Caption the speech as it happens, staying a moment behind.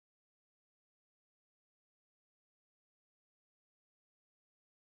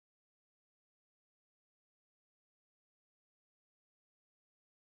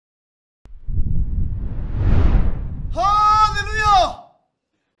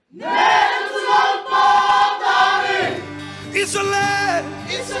Israel,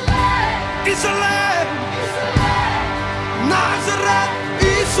 Israel, Nazareth,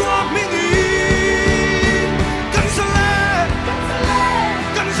 Isua Mini, Kansalet,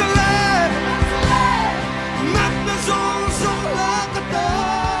 Kansalet, Natna Zong Zong Lakata.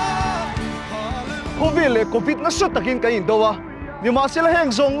 Covid na siya takin kain dawa. Ni masila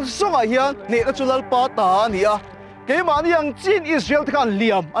heng zong zong ahian, ni na chulal pa ta niya. Kaya man yang Chin Israel takan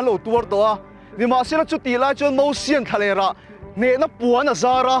liam, alo tuwar doa. Ni masila chutila chun mau siang kalera. Ni na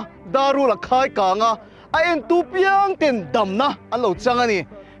Puanzar daru la khai ka nga. Ayen tu piang tin dam na, alo changa ni.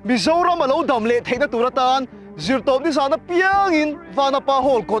 Mizoram alo dam le thei na turatan. Zirtop ni sana piangin, vana pa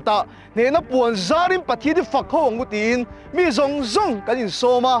hol kota. Ni na Puanzarin pati di fakho ngutin. Mi zong zong kanin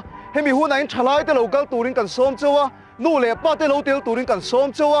soma. Hemi hunain chalai te local turin kan som chawa. Nu le pa te lo tel turin kan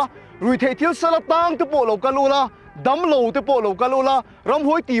som chawa. Rui thei thil sala tang te po local ula. Dam lo te po local ula. Ram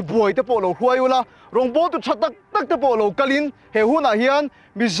hoi ti boy te po lo huai ula. Rong bo tu chatak tak te po localin. He huna hian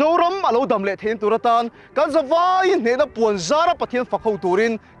Mizoram alo dam le thein turatan. Kan zawai ne na Puanzar pathian fakho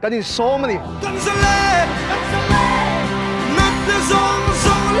turin kanin som ni. Kansalet, kansalet. Nat te zong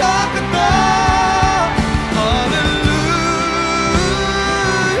zong lakata.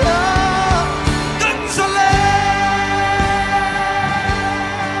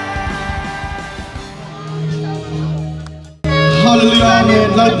 Hallelujah, amen.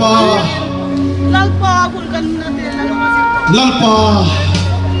 Lalpa, lalpa,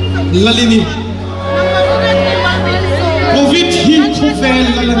 lalini. Covid hi khovel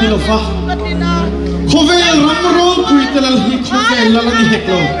lalani lofa. Khovel ramro kuitalal hi khovel lalani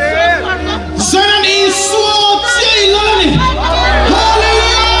heklo. Zanan isu chei lalani.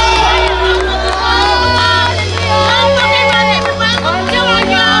 Hallelujah.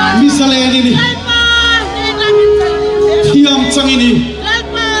 Misaleni ni. Tiam changini.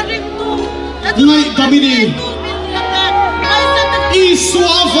 Ngai damini. Isu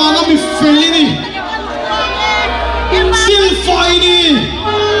avana mi felini. Silfaini.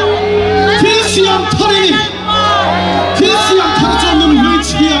 Tilsiam tharini. Tilsiam tharchon num hui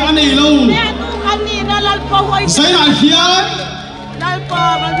chia ane lo. Zaina hian.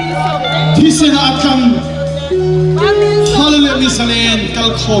 Tisena akan. Hallelujah misalen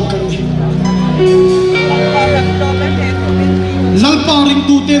kal khom kan. Lalpa ring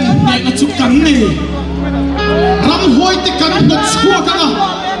tuten ne na chukan ne ram hoi te kan na chua kana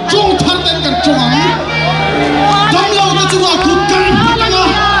chong thar ten kan chong dam lo na chua khu kan kana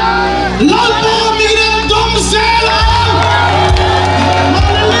lalpa mi ne dom sela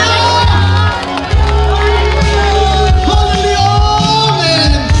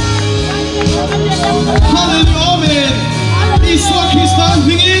hallelujah amen iswa kristan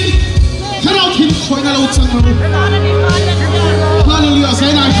hingin harau thin khoi na lo chang hallelujah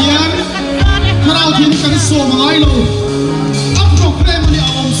say na hian harau thin kan so mangai lo am program ni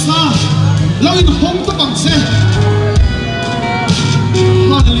om sa lo in hong to bang se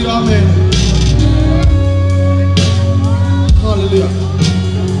hallelujah amen hallelujah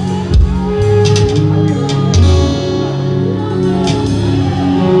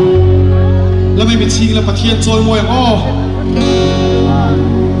la mai mi ching la pathian choi moi o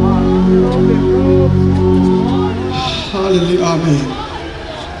hallelujah amen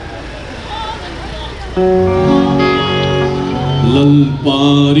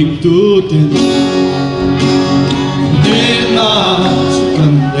lalparing tuten Hnehna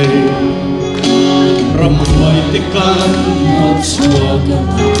sukan de ramwai te kan matswagan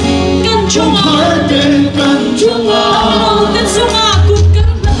kan chung harten kan chunga kan sunga kut kan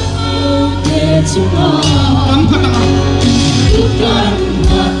te chunga kan patanga kan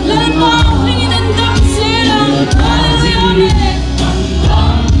lalpa ringin and dam sela hallelujah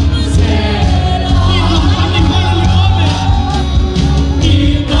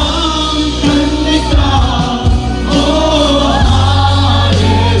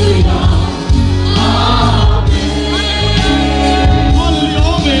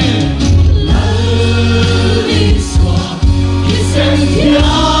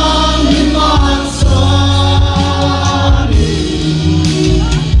Yang di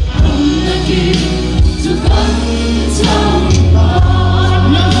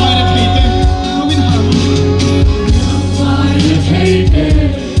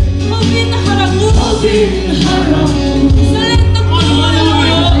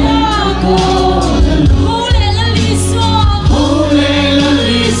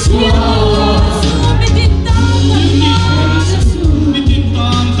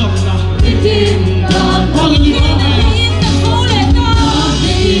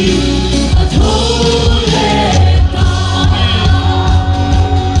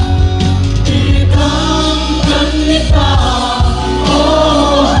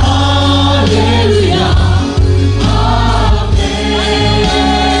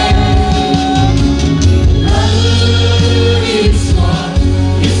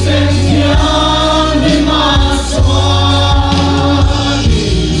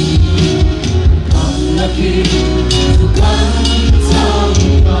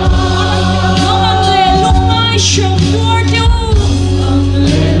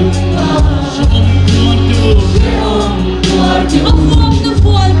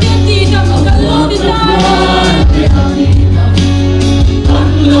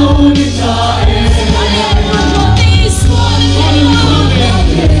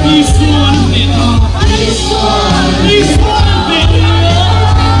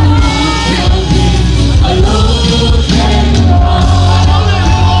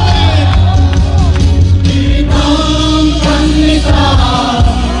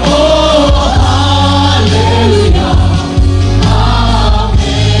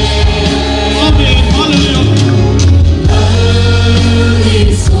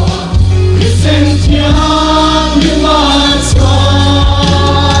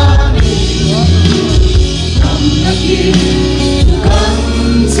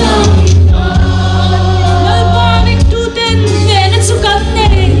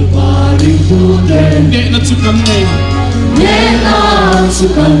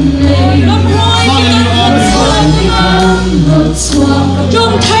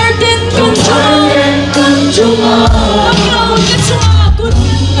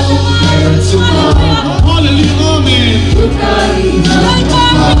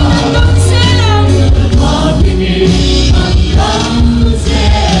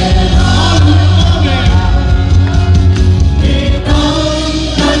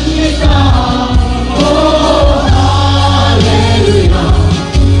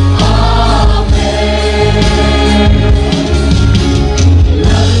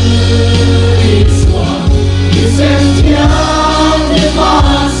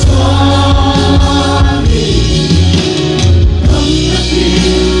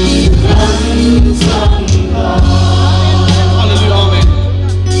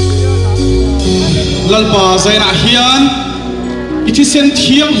lalpa zaina hian itisen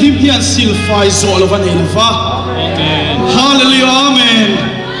thiang hlim hian silfai zol van elfa hallelujah amen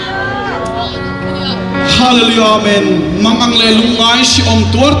hallelujah amen mangang le lungai si om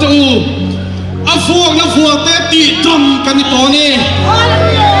tuar te u afuak na fuate ti dam kanitoni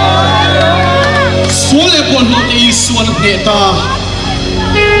sole pon ho ti suan heta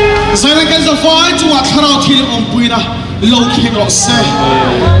zaina kan zafai chuwa tharau thil om puina lo kheng ro se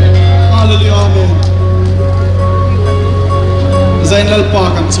hallelujah amen zain lalpa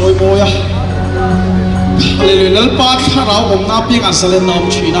kan choi moya hallelujah lalpa tharau om na ping asalen nom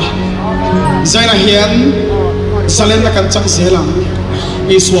china zaina hian salen na kan chang selang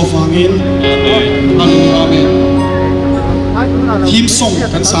iswa fangin amen him song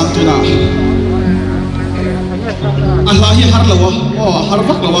kan sang tuna Allah hi har lawa har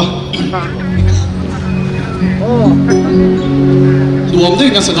vak lawa duom dei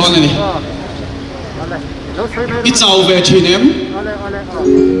na sadon ni i chau ve thinem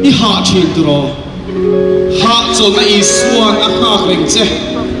i ha thin tro ha chol na i suan a ha reng che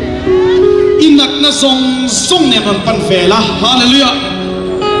inat na song ne man pan vela hallelujah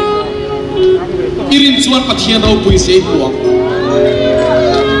irin chuan pathian ro pui se buang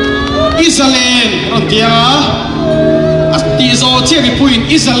Israel rotia asti zo che mi puin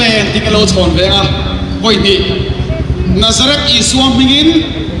Israel tikalo chon venga voi ni Nazareth isuam mingin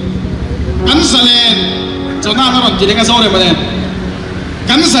Kanzalen chona na ron tilenga zore manen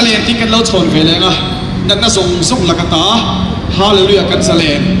Kanzalen tikalo chon venga natna song lakata hallelujah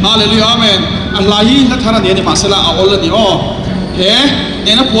Kanzalen hallelujah amen Allah hi na thara ni masala awol ni o he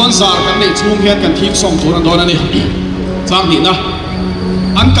ena Puanzar kan nei chung hian kan thim song thon don ani chang ni na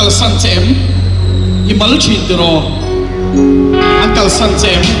Uncle San Chem imal chitro Uncle San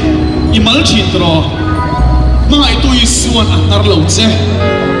Chem imal chitro mga ito isuan atar lo che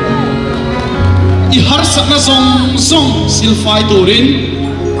i har sakna song silfai turin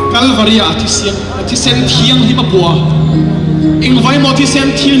Calvary atisen thiang lima bua ingvai mo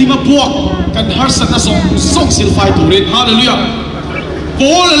tisen thiang lima bua kan har sakna song silfai turin hallelujah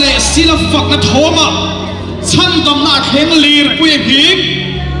bol le sila fak na thoma chan dam na kheng lir pui phim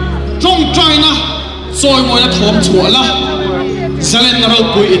trong trai na soi moi na thom chuala zalen na ro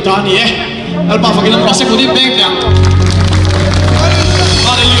pui itani e alba fakina prose ko di beng yang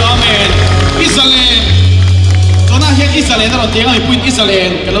hallelujah amen Israel chona he Israel na ro tenga pui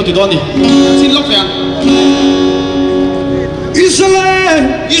Israel kalo ti doni sin lok yang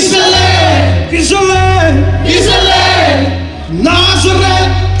Israel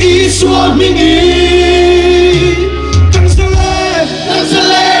Nazareth Iswa mingi Kanzalen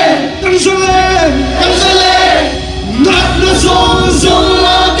Not the song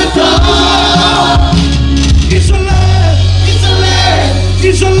lakata Israel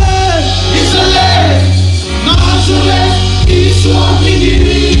Nazareth Iswa mingi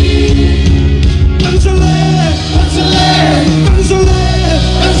Kanzalen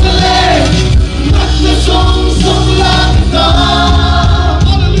Not the song lakata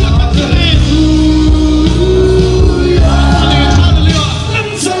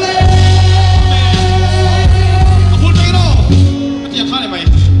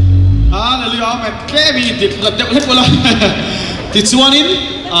hết bola ti chuanin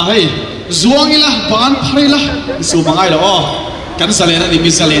a hei zuangila ban pharila su bangai lo kan salen ani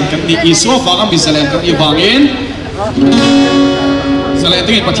misalen kan ni iso fa kan misalen kan i bangin salen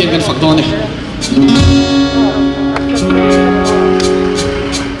tin pathian kan fakdon ni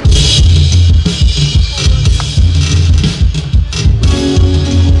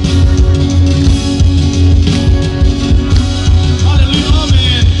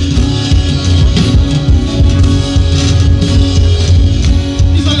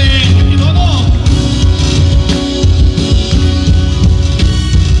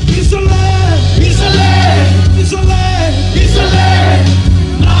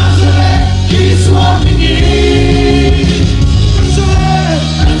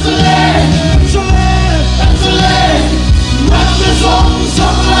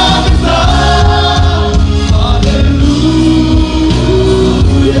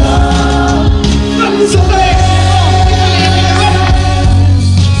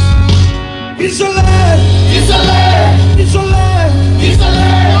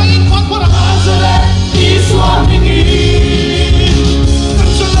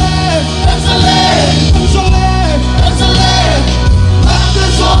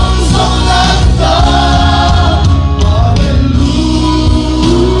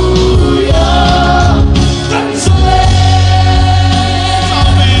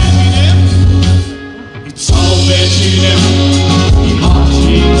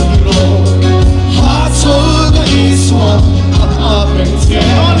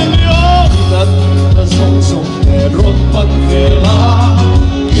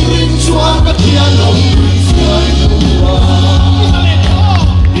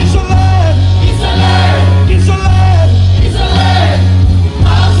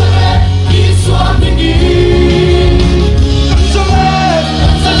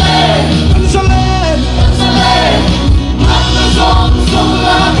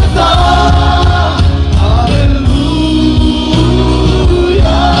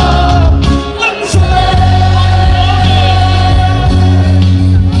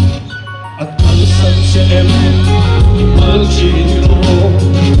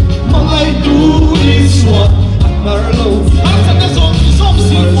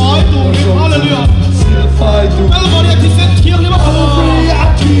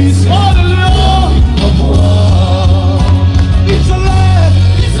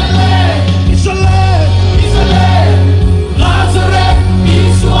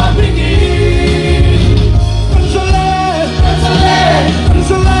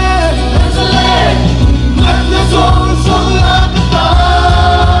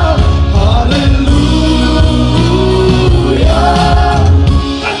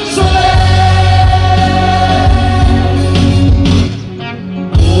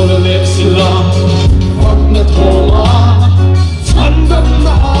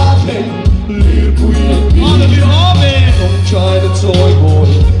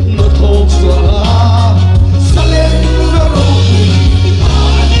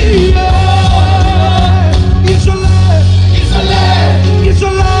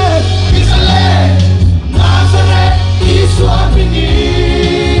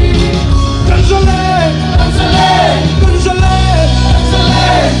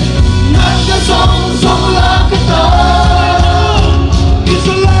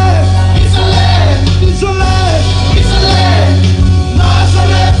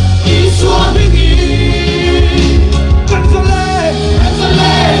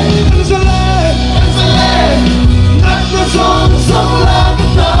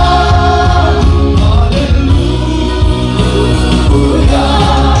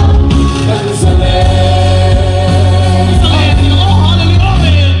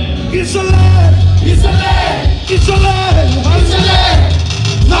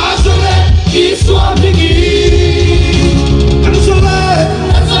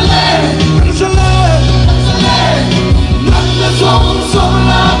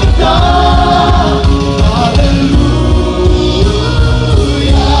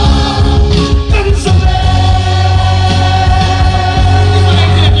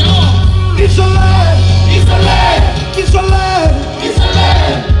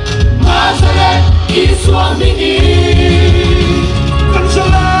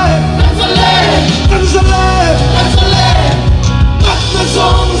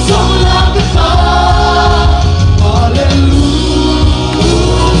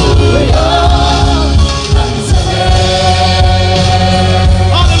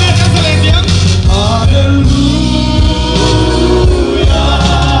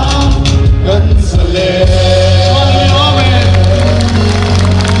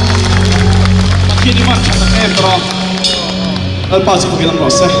Tro alpa chu kilam ro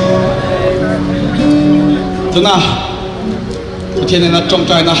se tuna pathian na trong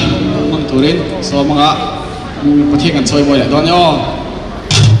trai na mang turin so mga pathian kan choi boy la don yo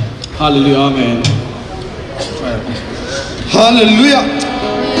hallelujah amen hallelujah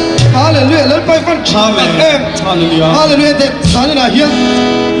hallelujah lên bay phân chạm em hallelujah hallelujah để sáng nay hiền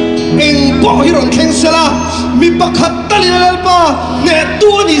em bỏ hi rong khen sela mi bạc khát ta li lên ba nè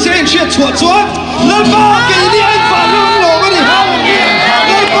tua ni sẽ chia chuột chuột lên ba cái đi anh phá lông lông cái đi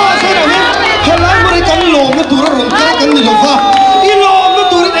lên ba sáng nay hiền hôm nay mới cắn lông cái tua rong cắn cái gì lông pha đi lông cái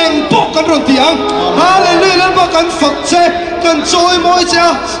tua em bỏ cắn rong tiếng hallelujah lên ba cắn phật chế cắn trôi môi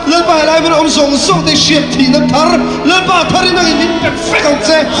cha lên ba lại mới ông song song để xếp thì nó thar lên ba thar nó cái mình perfect ông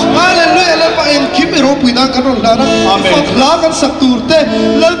chế hallelujah lên ba em kiếm cái rong bùi na cắn rong lá đó phật lá cắn sạc tur tê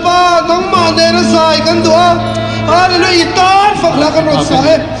lên ba nóng mà để nó dài cắn đũa hallelujah tan phật lá cắn rong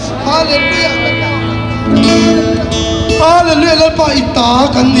dài hallelujah hallelujah lên ba ita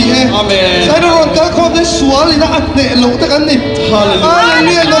cắn đi amen sai nó rong cắn không để xóa đi nó ăn nệ lẩu ta cắn đi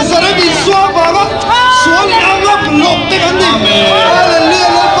hallelujah nó sao nó bị xóa vào á xóa đi ăn lóc lộc ta cắn đi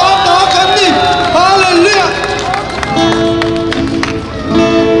hallelujah lên ba ta cắn đi hallelujah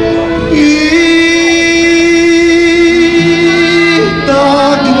ita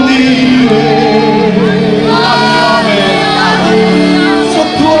cắn đi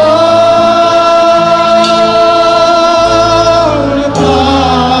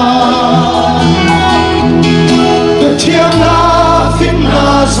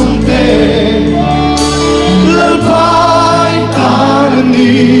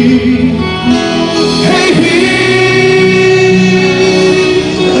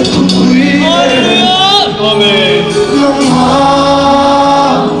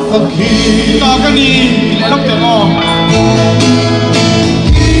ta kan ni lok te mo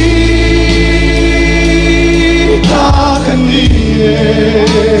ta kan ni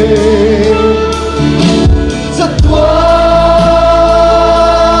rất quá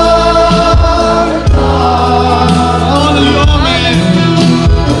hallelujah amen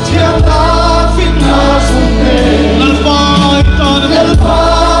thiên ta phiền na sung te lal pai ta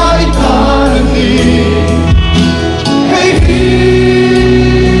ni hey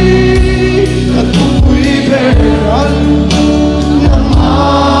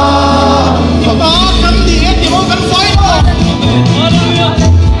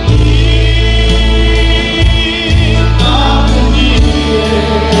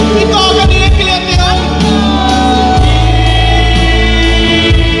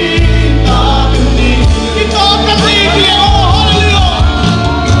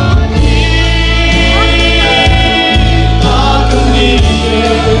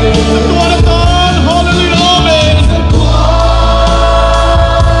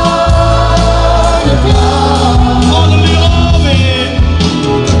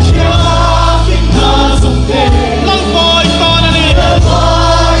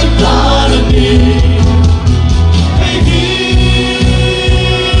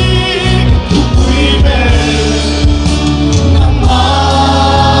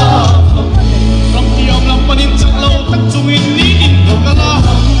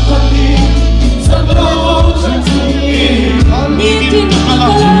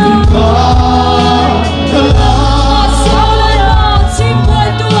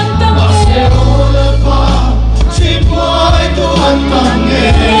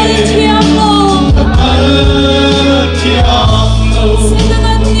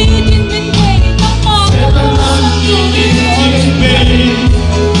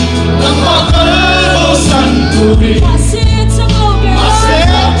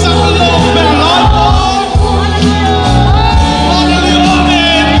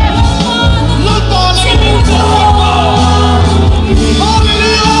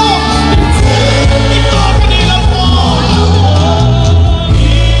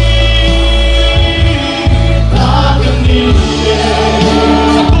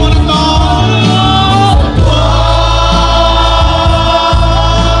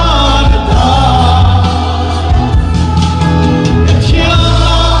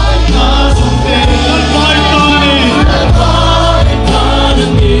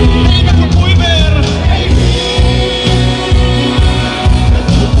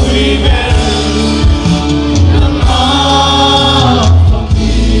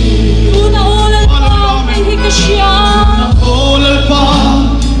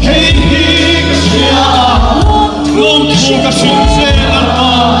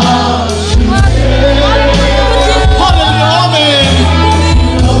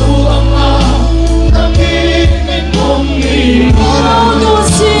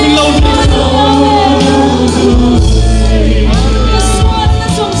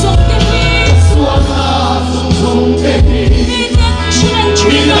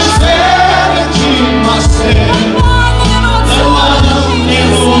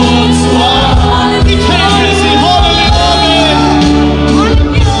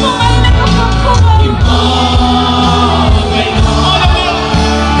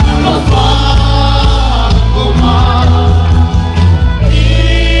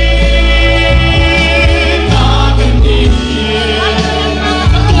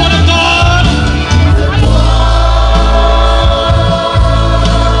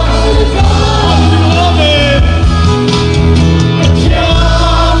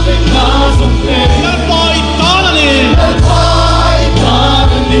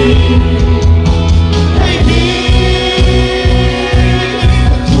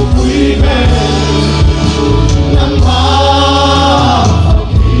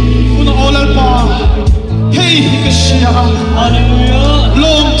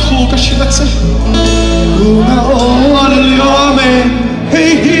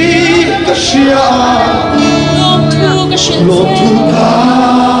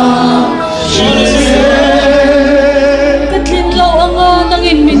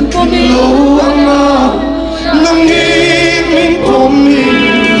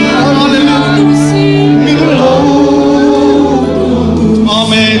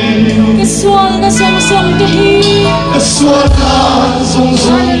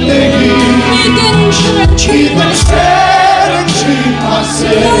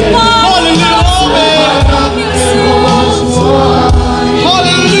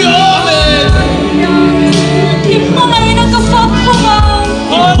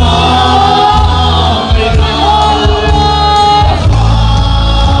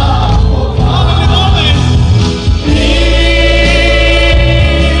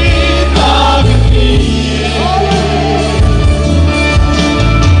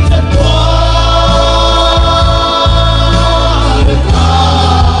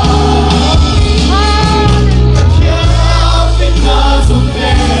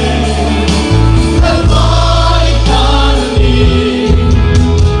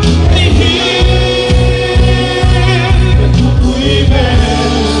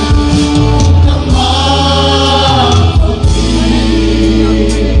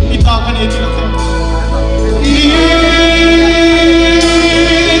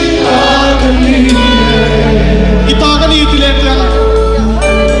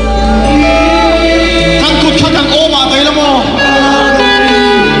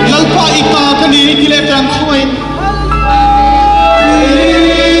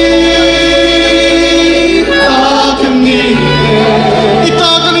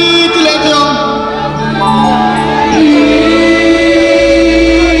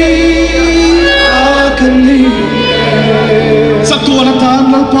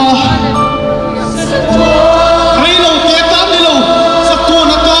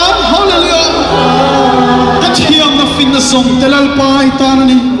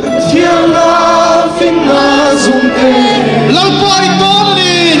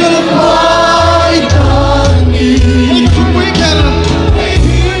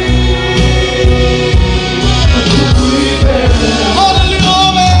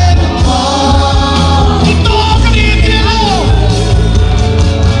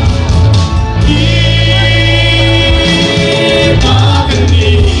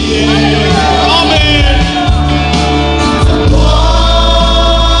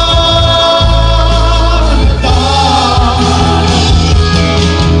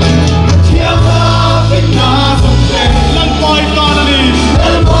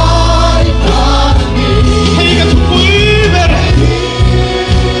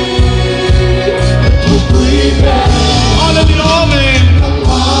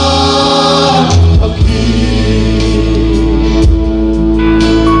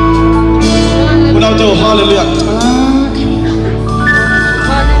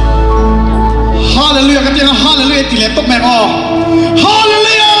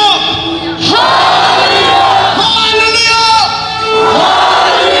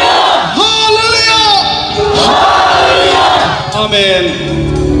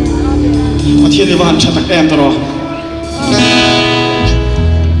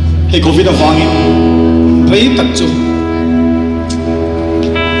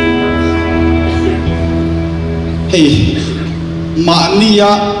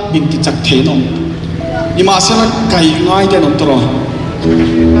Binti cak thenom ima sela kai ngai te non tro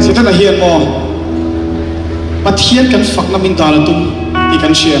sita na hian mo pathian kan fakna min dal tum ti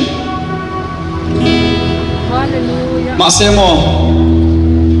kan sian hallelujah ma se mo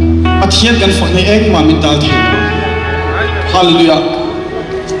pathian kan fakna ek ma min dal the hallelujah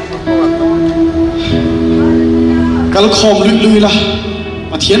kal khom lui la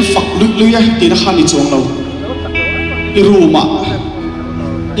pathian fak lui ya ti na khani chong lo iruma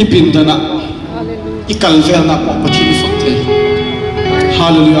ipindana ikalvel na mo pathin fakte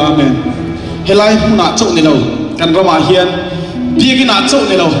hallelujah amen helai huna chau ni lo kan rama hian biagina chau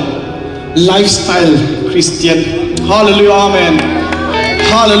ni lo lifestyle christian hallelujah amen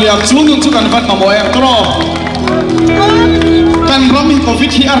hallelujah chung chu kan vat ma mo em tro kan rami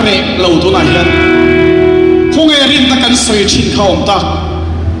covid hi are lo tu na hian khonge rin ta kan soi chin khawm ta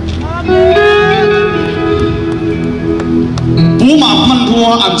Buma man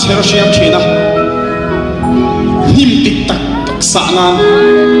ruwa an cher siam china nim tik tak sana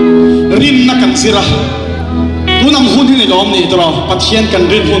rim na kan sira tunam hun ni lom ni tro pathian kan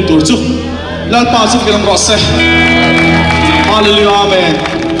rin hun tur chu lal pa chu kiram ro se hallelujah amen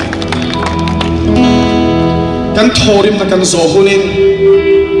kan thorim na kan zo hunin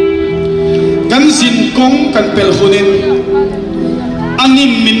kan sin kong kan pel hunin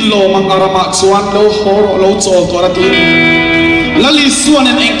anim min lo mang arama chuan lo hor lo chol to rati lali suan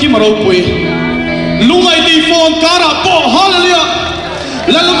en engki maro pui lungai di phone kara po hallelujah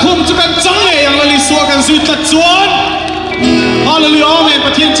lalu khum chu kan changle yang lali suan kan sui tat chuan hallelujah amen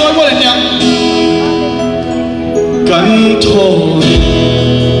pathian choi bo le yang kan thor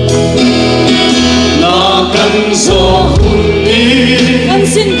na kan zo huni kan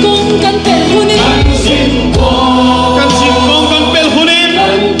sin kong kan pel huni kan sin kong kan pel huni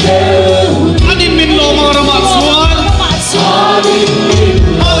anin min lo mga ramat suan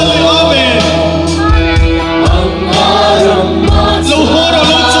hallelujah lo horo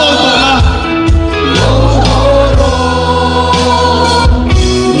lo chol to la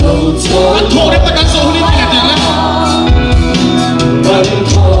an thore ta kan zo huni te te la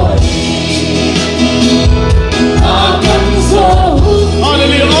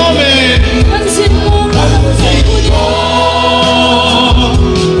hallelujah amen kan sin kong kan pel huni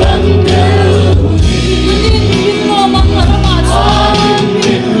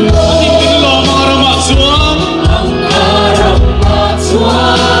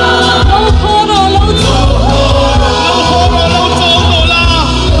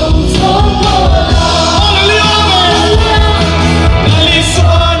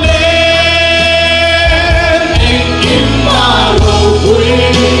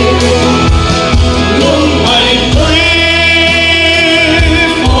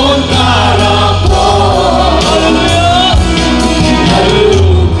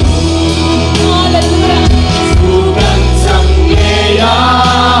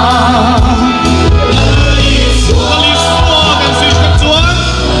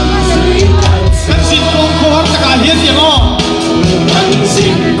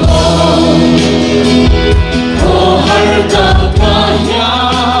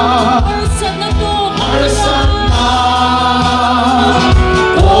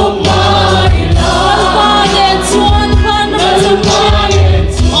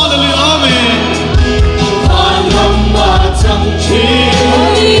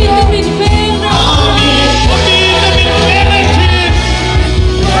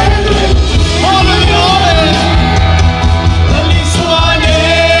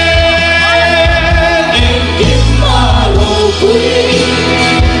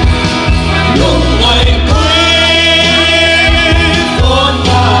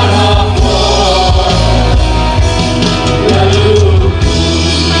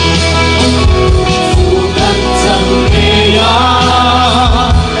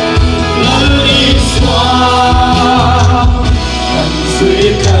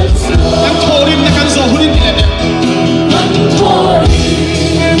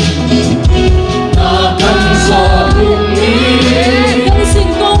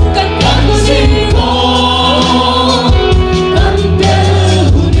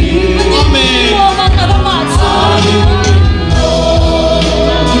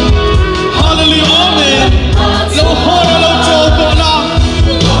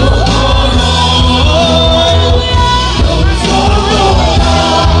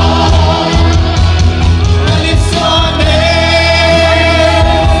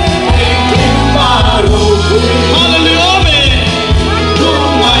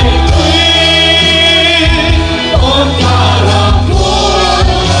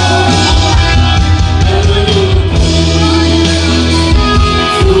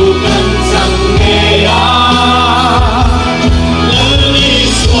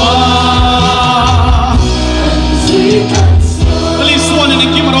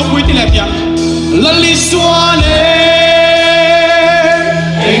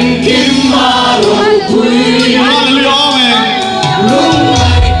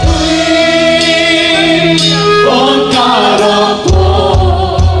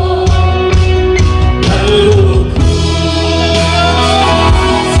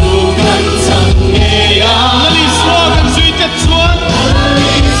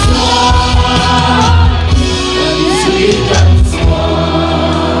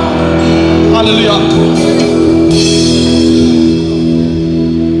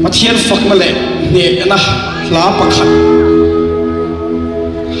thiên phật mà lệ nè na lá bạc hạt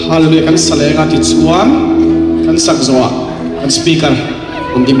hallelujah kan salenga ti chuan kan sak zoa kan speaker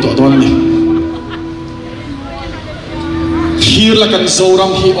om dim to to na ni hir la kan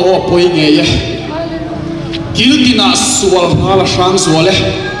zoram hi o poi nge ye kiltina sual hala sang suale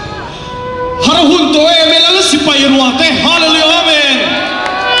har hun to e melal sipai ruate hallelujah amen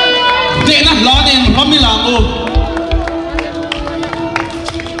de na la nen ramilang o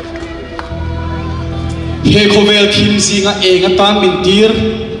he khovel khim singa enga tan min tir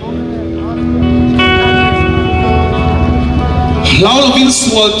laulovin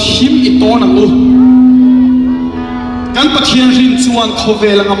sual thim itona u kan pathian rin chuan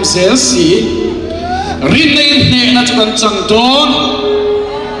khovel ngam zel si rin nei Hnehna chu kan chang ton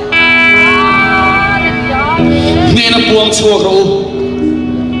Hnehna puang chuak ro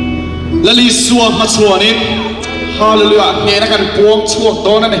lali suak ma chuanin hallelujah Hnehna kan puang chuak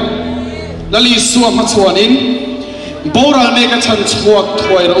ton ani lali suam ma chuanin boral me ka chan chuak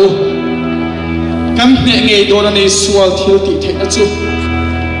thoi ro kan ne ngei don ani sual thil ti the na chu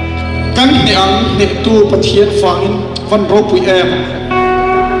kan ne ang ne tu pathian fangin van ro pui em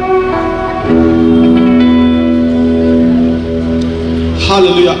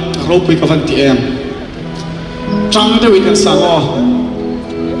hallelujah ro pui ka van ti em trăng de wi kan sang o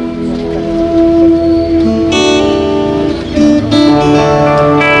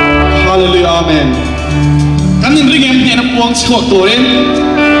hallelujah amen kan in ring em ne na puang chuak to ren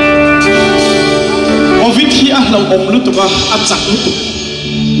o vit hi a lo om lu tu ka a chak lu tu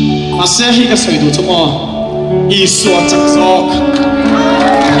a se hi ka soi du chumo i suwa chak zok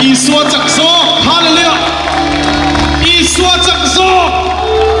hallelujah i suwa chak zok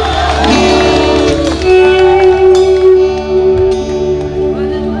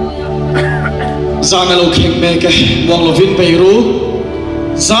zamelo kheng me ke wang lovin peiru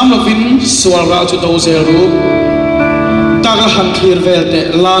zam lovin sual ra chu do zeru taga han clear vel te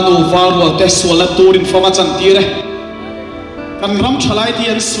lanu warwa te suala turin fama chantire kan ram thalai ti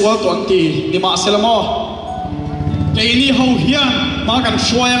an sual ton ti nima selamo ke ini ho hian ma kan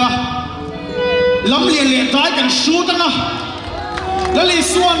shoyanga lam lian lian tai kan shootanga lali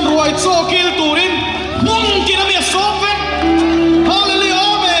suan roi cho kil turin mung kinami sofen hallelujah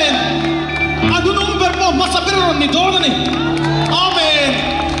amen adunum bermo masabiron ni donani amen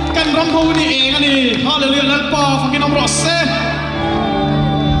kan ram ho ni engani hallelujah lalpa fakin amro se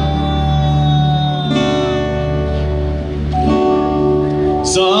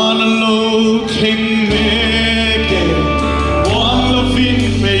zanalo kheng meke wang lovin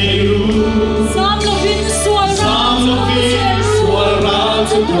meiru Sam lovin sual ra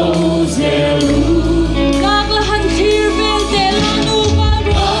to dozeru Gaglahan clear vel te lanu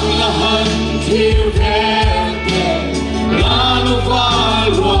varwa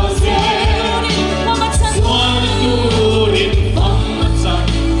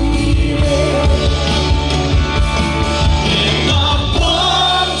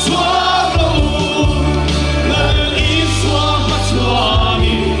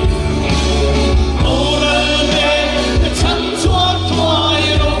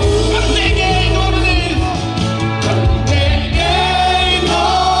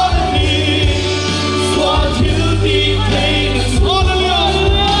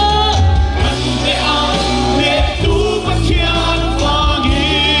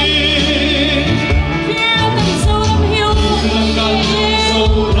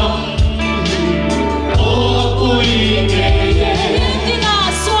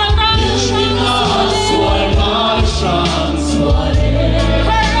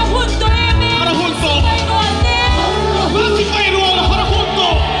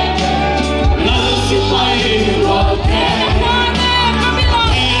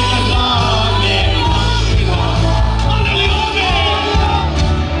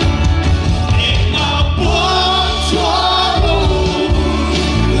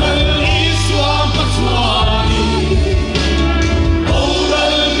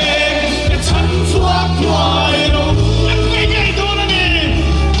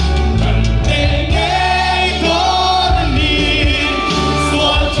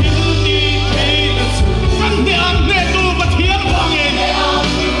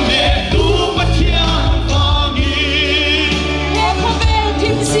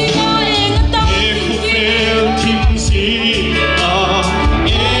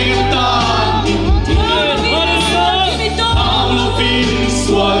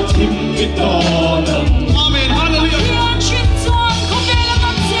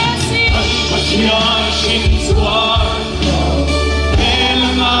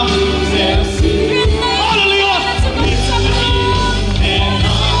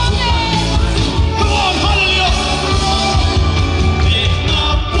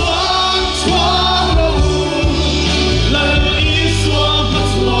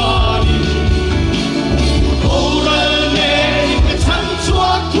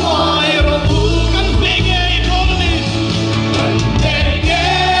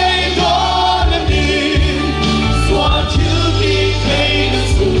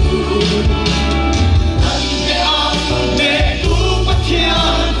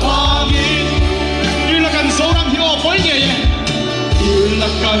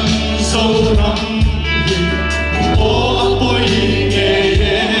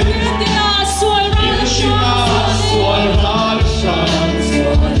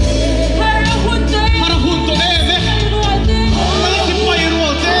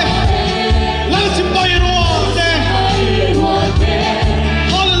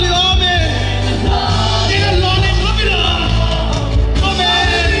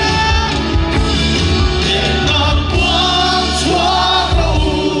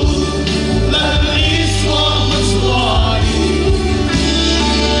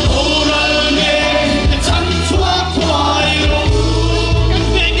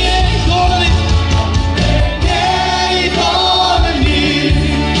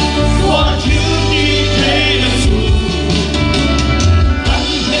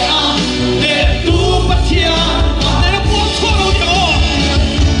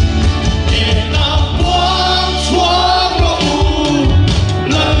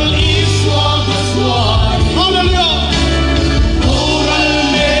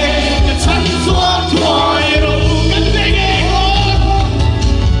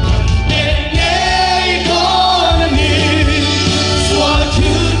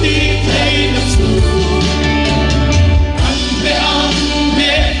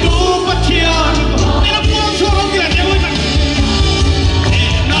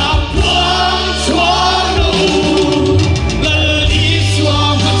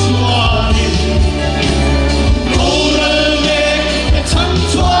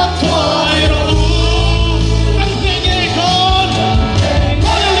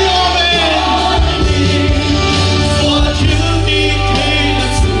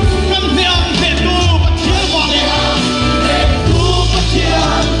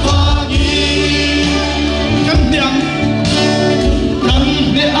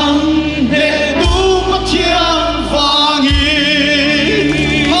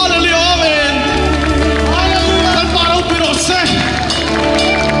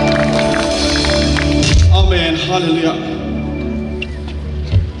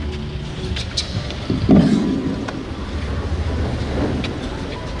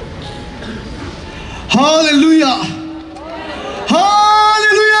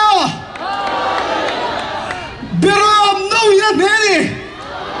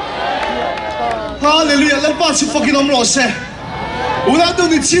Hallelujah lal pa si fakin om ro se una tu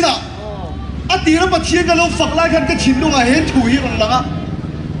ni china atira pathian ka lo faklai khan ka thin lunga hen thui ron langa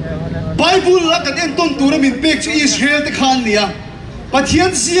Bible la kan en ton tura min pek chi Israel te khan nia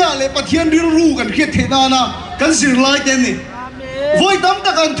pathian sia le pathian ri ru kan khe thena na kan zir lai ten ni voi tam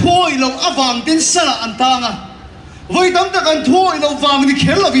ta kan thoi lo awang tin sala antanga voi tam ta kan thoi lo wang ni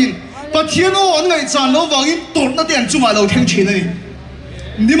khel lovin pathian o an ngai chan lo wangin tor na ten chuma lo theng thin ni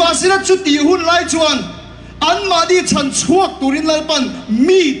ni ma sira chu ti hun lai chuan an ma di chan chuak turin lalpan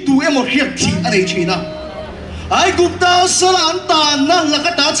mi tu emo hiak thi anei thina ai gupta sala an ta na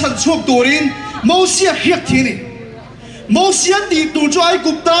lakata chan chuak turin mo sia hiak thi ni mo sia ti tu cho ai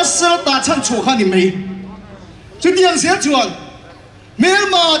gupta sala ta chan chuak ani mei chu tiang sia chuan mel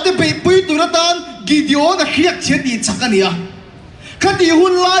ma te pe pui tu na tan Gideon na hiak thi ti chak ania khati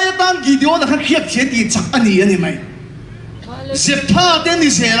hun lai tan Gideon na hiak thi ti chak ani mai Zepha ten ni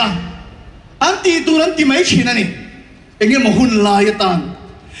zela anti turan ti mai china ni enge mohun lai tan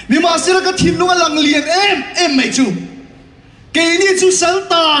ni ma sira ka thinunga lang lian em mai chu ke ni chu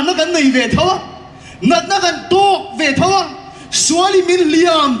salta na kan nei ve thawa nat na kan tok ve thawa swali min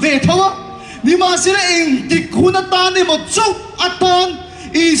liam ve thawa ni ma sira eng ti khuna ta ni mo chu atan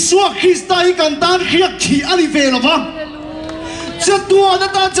Isua Krista hi kan tan hiak thi ani ve lova chatua na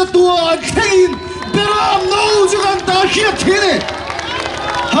ta chatua khain beram no chu kan ta hiak thi ni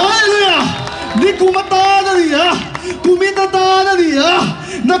hallelujah ni kumata na ni ya kumita ta na ni ya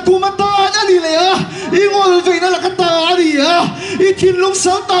na kumata na ni le ya ingol ve na lakata ni ya I thinlung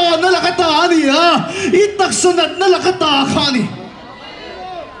salta na lakata ni ya I taksanat na lakata khani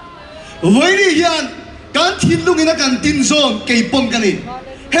voi ni hian kan thinlung ina kan tin zone ke pom kan ni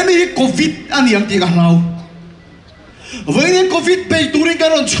hemi covid ani ang ti ka hnau voi ni covid pe turing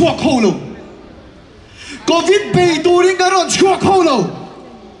karon chuak holo covid pe turing karon chuak holo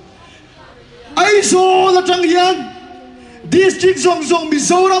ai so la chang hian district zong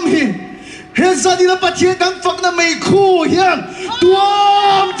Mizoram hi he zani la pathian kan fak na mai khu hian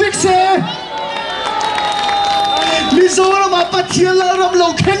tuam fixe Mizoram a pathian la ram lo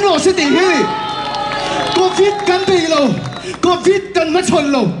kheng lo se ti hi covid kan pe lo covid kan ma chon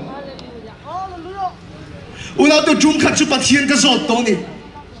lo una to jum khat chu pathian ka zot to ni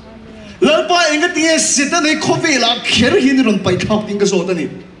lalpa enga ti sita nei khove la kher hin ron pai khap ting ka zot ani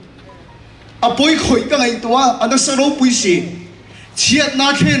apoi khoi ka ngai towa ana saro puisi chiat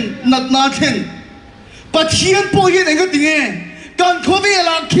na khen nat na khen pathian po yin enga tinge kan khove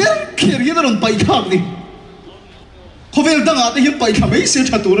la kher hin ron pai khap ni khove dang a te hin pai khap ei se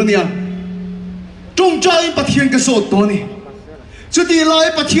thatur ania trong chai pathian ka zot to ni chu ti lai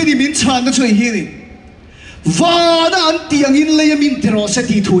pathian ni min chan na choi hi ni va da an tiang in le min tero se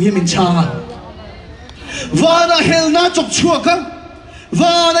ti thu hi min changa va da hel na chok chua ka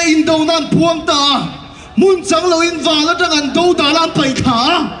va da in do nan puang ta mun chang lo in va la tang an do da lan pai kha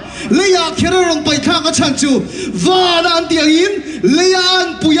le ya kher rong pai kha ka chan chu va da an tiang in le ya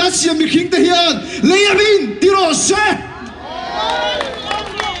an puya siam mi khing te hian le ya min tiro se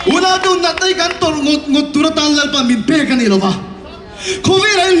una do na tai kan tor ngot turatan lal pa min pe kan ni lo va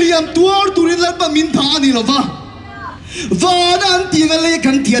Covid ai liam tuar turin lal pa min tha ani lo va da an tiang le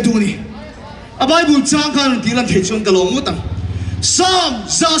kan tia du ni a Bible chang kan ti lan the chon ka lo mu tang sam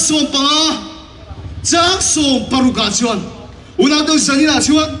za som pa chang som paruka chuan una do zanina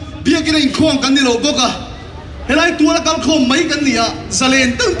chuan bia ki in khong kan ni lo boka helai tu na kal khom mai kan nia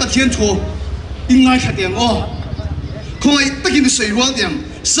zalen tang ta thian tho in ngai khatiang o khoi takin sei ruang tiang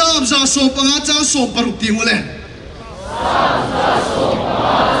sam za som pa chang som paruk ti ngole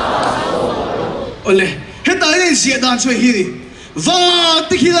ole hetai nei sia dan choi hi ni va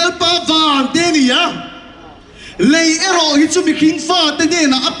tikhilal pa van te ni ya lei ero hi chu mi khin fa te ne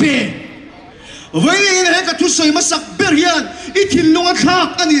na ape voi ni he ka thu soi ma sak ber hian I thin lunga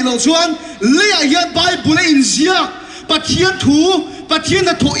khak ani lo chuan le ya hian Bible in zia pathian thu pathian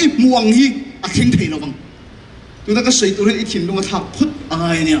na tho I muang hi a thing thei lo bang tu na ka sei tu I thin lunga thak phut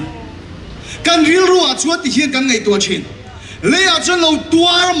angai nia kan ril ruwa chuan ti hian kan ngai to chin le ya chuan lo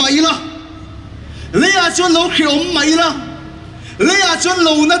tuar mai la le ya chuan lo khiom mai la le ya chuan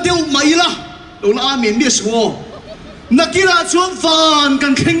lo na deu mai la lo na amen mi so na kila chuan van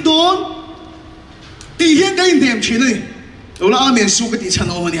kan kheng don ti hian kai nem chin ni lo na amen su ka ti chan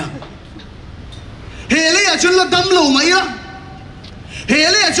o nia he le ya chuan la dam lo mai la he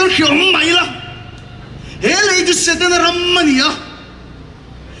le ya chuan khiom mai la he le ju se den ram mania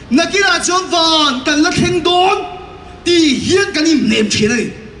na kila chuan van kan la kheng don ti hian kan im nem chin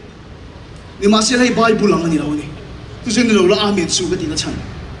ni ni ma se lai Bible ang ani lo ni tu sen lo la amen su ka ti la chan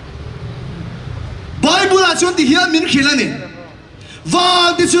Bible a chuan ti hian min khila ni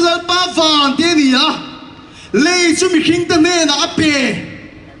va ti chulal pa van te ni a lei chu mi khing ta ne na pe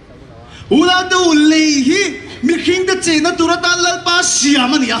ula tu lei hi mi khing ta che na turatan lal pa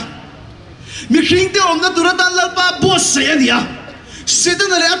siam ani a mi khing te om na turatan lal pa boss se ani a setan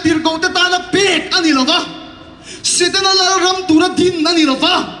le atir ko ta ta na pek ani lova setan la ram turatin ani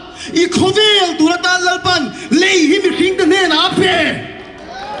lova I khovel turatan lal pan lei hi mi khing ta ne na pe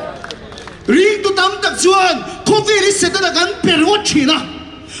ring tu tam tak chuan khovel i setan kan perwot thina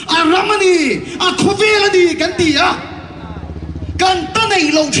Aramani, a khovelani kan tia, kan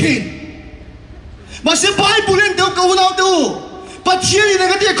tanay longchin. Mas yung Bible yung kaunaw to, patiyari na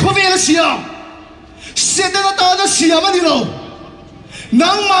kati khovela siya. Seta na tao na siya manilo.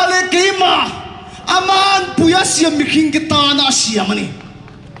 Nang mali kay ma, aman puya siya miking kita na siya mani.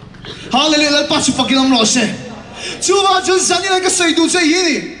 Hallelujah, pasu pakinam rose. Chuba chun sani na kasay doon sa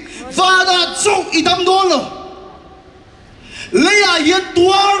yini. Fada chok itam dolo. Leia yet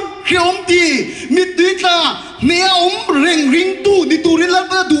tuar khiom ti mit duita ne ring tu ni turin lan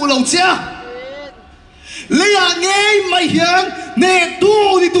pa du lo cha Leia ngei mai hian ne tu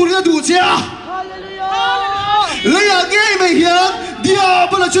ni turin du cha Leia ngei mai hian dia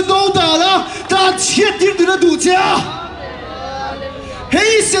bala chu do ta la ta chiet dir du du cha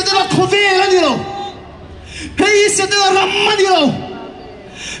Hei se de la khovela ni lo Hei se de la ramma ni lo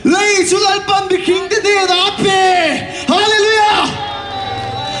Lei chulal pan bi king de ne da pe Hallelujah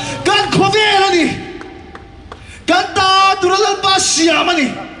Kan khovela ni Kan ta turalal pa siama ni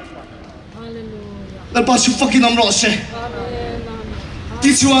Lal pa su fucking am rose Ti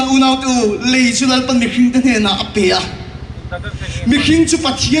chuan unaw tu lei chulal pan bi king de ne na pe a mi king chu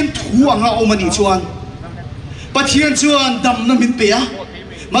pathian thu anga omani chuan pathian chuan dam na min pe a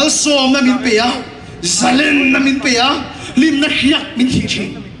mal som na min pe a zalen na min pe a lim na khiak min hi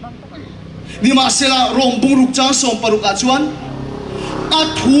thi ni ma sela rom bung ruk cha som paruk a chuan a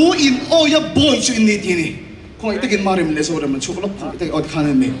thu in oya boy chu in ni ti ni khoi takin marim le so ram chu lok te od khan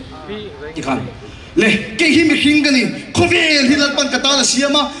me ki khan le ke hi mi king gani khovel hilal pan kata la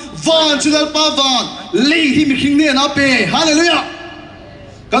siama van chulal pa van le hi mi king ne na pe hallelujah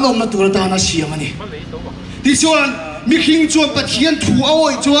kanom na tur ta na siama ni ti chuan mi king chuan pathian thu a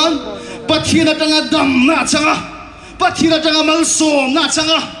oi chuan pathian atanga dam na changa pathian atanga mal som na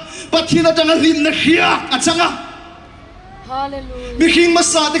changa pathian atanga lim na khia a changa hallelujah mi king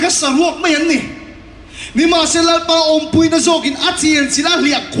masa te ka sarwak mai an ni ma selal pa om pui na zokin atien sila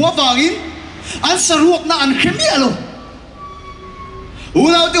liak khwa wangin an sarwak na an khemialo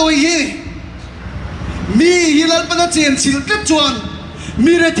unaw te oi hi mi hilal pa na chen sil ka chuan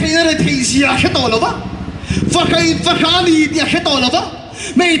mi re thei sia kheto lova fakhani dia kheto lova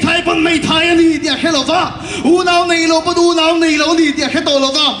mei thai pan mei thai ani dia khelova unaw nei lo pa unaw nei lo ni dia kheto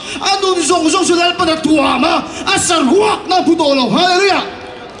lova anun zong sulal pa na tuama asarwak na putolo hallelujah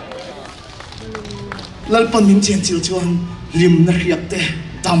lalpan min chen sil chuan lim na riak te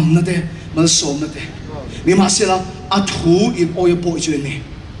tam na te mal som na te ni ma sela athu in oy po chu ni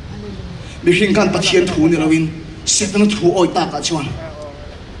mi hing kan pathian thu ni rawin setna thu oi ta ka chuan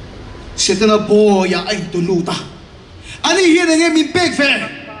setna bo ya ai tu lu ta ani hi ne min pek fe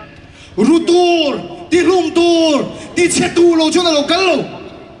rutur ti rum tur ti chetu lo chu na lo kal lo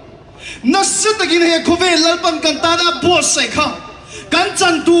na set gi ne ko ve lalpan kan ta na bo sai kha kan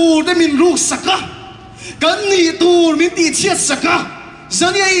chan tur de min ruk saka kan ni tur min ti chiat saka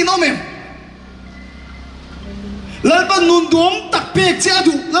zani ai no me lalpan nun dom tak pek che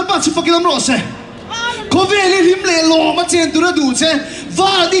adu lalpan chu fakilam ro se ko ve le lim le lo ma chen tu ra du che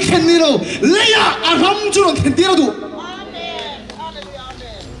va di khen ni ro leya aram chu ron khen ti ra du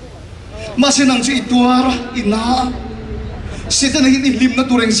ma se nang chi tuara ina se ta ni lim na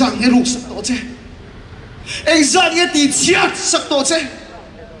tu reng sang nge ru sak to che exam ye ti chiat sak to che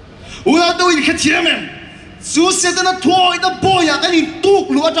ula do in khe thiam su se ta na thoi da boya ani tuk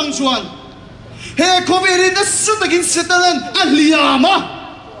lu atang chuan he koveri na sutakin setalan aliama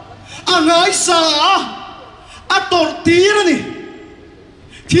angai sa a tortira ni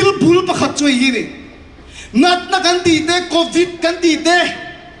til bul pakhat choi ni nat na kan ti te covid kan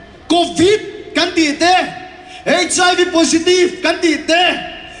ti te HIV positive kan ti te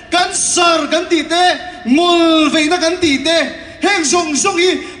cancer kan ti te ngol ve na kan ti te heng song hi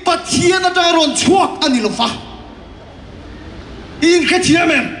pathian na ron chuak ani lo fa in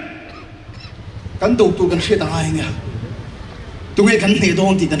khethiam kan do tu kan kheta ai nia tu ge kan ne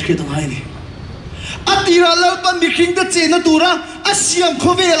dong ti kan kheta ai ni atira lal pan mi king ta che na tura asiam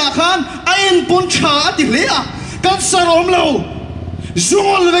khovela khan ain pon tha ati le a kan sarom lo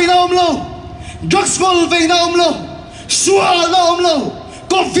zungol ve na om lo gaskol ve na om lo sual na om lo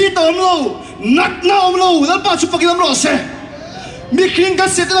covid om lo nat na om lo lal pa chu pakilam ro se mi khinh ka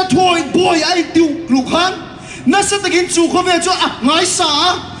se ta thoi boy ai tiu lu khan na sa takin chu kho ve cho ngai sa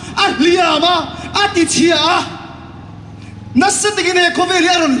liama ti chia na sa takin e kho ve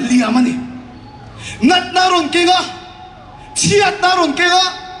liaron liama ni nat naron kenga chiat naron kenga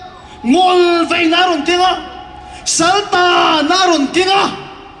ngol ve naron kenga salta naron kenga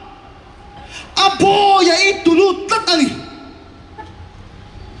apo ya itulu tatani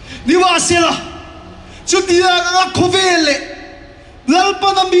niwasela chutia ga khovele lalpa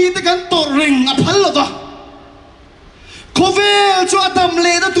na mi te kan to ring a phallova khovel chu adam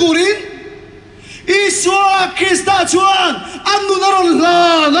le da turin iswa krista chuan anu naron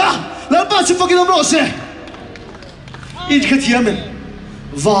lana lalpa chu fakin amro se it khathiamen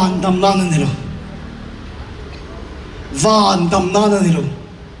van dam nana nelo van dam nana nelo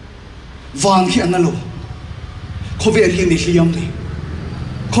van khi analo khovel hi ni hliam ni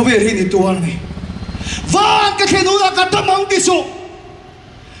khovel hi ni tuar ni van ka khenuna ka tamang ti su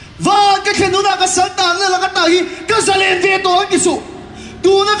van ka khenuna ka saltan la ka ta hi ka zalen ve to ti su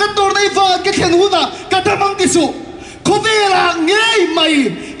tu na ka tor dai van ka khenuna ka tamang ti su khovel ngei mai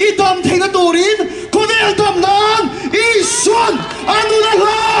I dam theina torin khovel dam nan I son anu na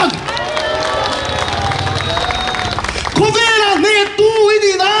lan khovel ne tu I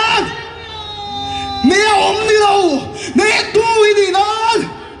di nan me om ni lo ne tu I di nan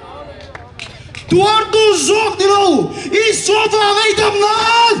tuar tu zok ni lo I so va ngai dam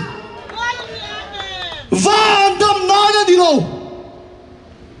nan van dam nan di lo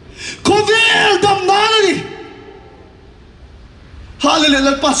khovel dam nan ni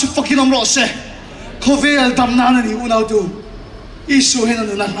hallelujah pasu fakin amro se khovel dam nan ni unau tu isu hena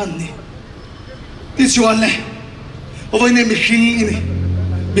na nan ni ti chuan le ovai ne mi hing ini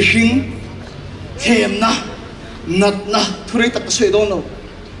mi hing hem na nat na thurei tak se don no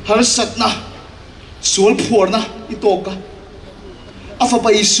har sat na sul phur na I toka afa pa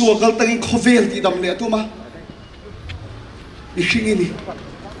isu kal tangin khovel ti dam le tu ma mi hing ini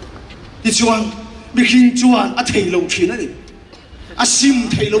ti chuan mi hing chuan a thei lo thina ni asim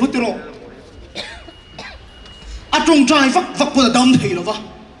thei lo tiro atong trai vak po dam thei lo wa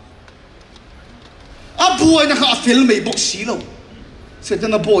a buai na ka fel mei bok si lo se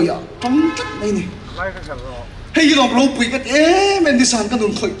tana boya tong tat nei ni hei lo ro pui ka men di san ka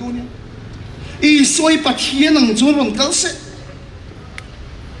dun khoi tu ni I soi pathian ang chon ron kal se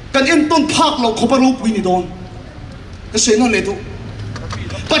kan en ton phak lo khopa ro pui ni don ka se no le tu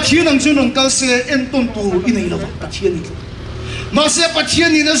pathian ang chon ron kal se en ton tu I nei lo pathian ni Masa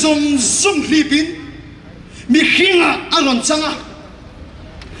pathian ni na zong hlipin mi hinga alon changa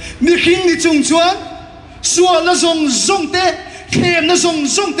mi hing ni chung chuan suwa na zong te khem na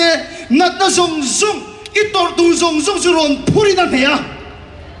zong te nat na zong I tor tu zong churon phuri na thea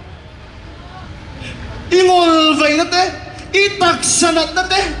ingol vai na te I tak sanat na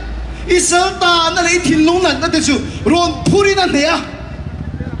te I salta na le thinlong na te chu ron phuri na thea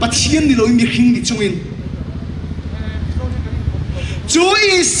pathian ni lo mi hing ni chungin Chú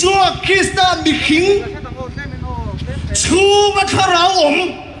Isua Krista mi hing chú ma tharao om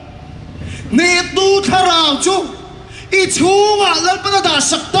ne tu tharao chú I chú ma lalpa da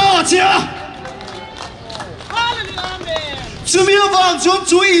sakta chia chú mi vang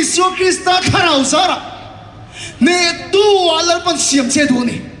chú Isua Krista tharao sara ne tu lalpa siam che tu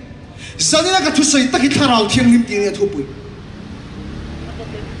ni zanina ka thu sai taki tharao thiang lim ti ne thu pui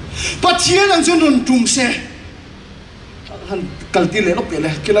pathian ang chun ron tung se han kalti le lo pele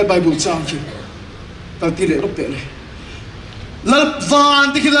kilai bible chang chi kalti le lo pele lal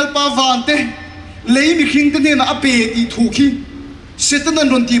van te kilal pa van te lei mi khing te ne na ape ti thu khi setan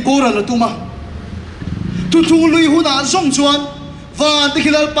ron ti bora la tuma tu thu lui hu na song chuan van te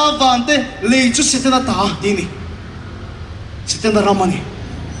kilal pa van te lei chu setan ta ti ni setan ramani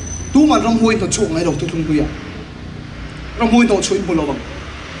tu ma ram hoi to chung ai ro tu thung luya ram hoi to chui mo lo bang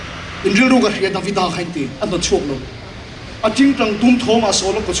in ru ga hria davida khain ti an to chuk lo a ting tang tum thoma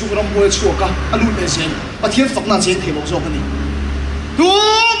so lo ko chu ram hoi chu ka alu le zen pathian fakna chen the lo zo ka ni tu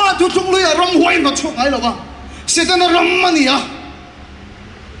ma tu thung luya ram hoi to chuk ai lo ba setan ramani ya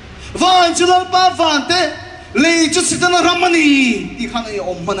van chulal pa van te le chu setan ramani ti khana ye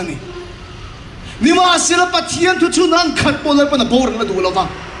om manani Nima sila pathian tu chu nan khat polar pa na bor na du lo ba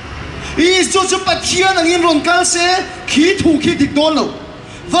Isu chu pathian ang in ron kal se khi thu khi dik don lo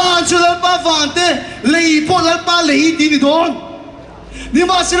van chu lal pa van te lei po lal pa lei ti ni don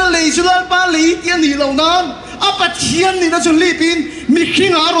Nima sila lei chu lal pa lei ti ni lo nan a pathian ni na chu lipin mi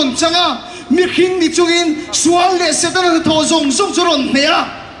khing a ron changa mi khing ni chu in sual le se ta na tho zong zong chu ron ne a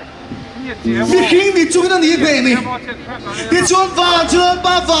mi khing ni chu na ni be ni ti chu van chu lal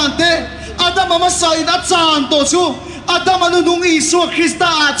pa van te Adam mama sai na chan to chu Adam anu nung Isu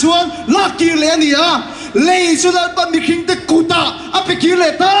Krista chuan lakir le ania lei chu lalpa mi khing te kuta apikir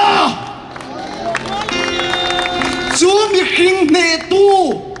le ta chu mi khing ne tu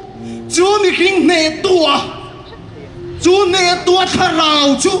chu mi khing ne tu a chu ne tu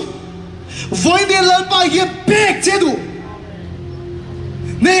tharau chu voi ne lalpa ye pek che du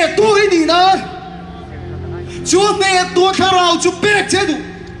ne tu ni na chu ne tu tharau chu pek che du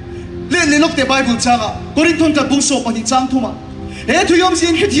le lok te Bible changa Korinthon ka bung so pani chang thuma he thu yom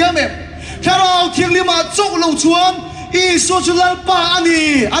sin khithia me tharau thiang lima chok lo chuan Isu chu lalpa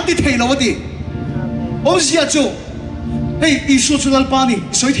ani anti theilo ati om sia chu hey Isu chu lalpa ni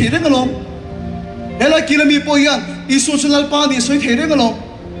soi the reng along hela kilami poyan Isu chu lalpa ni soi the reng along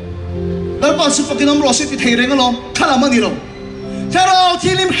lalpa su pakinam ro se ti the reng along khala mani lo tharau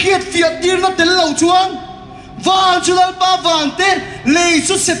thilim khiat fiat tir na tel lo chuan van chu lalpa van te lei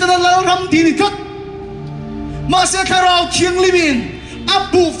chu setana la ram din kat ma se tharau thiang limin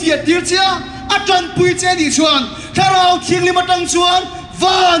abu fiat tir cha atran pui che di chuan tharau thiang lim atang chuan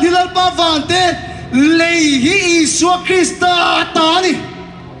van hilalpa van te lei hi Isu Krista ta ni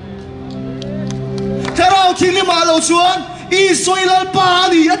tharau thiang lim a lo chuan Isu hilalpa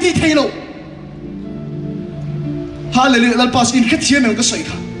ni ati theilo hallelujah lalpa in khathia me ka soi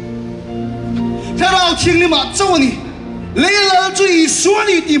kha tharau thiang lim a chawani leilal chu Isu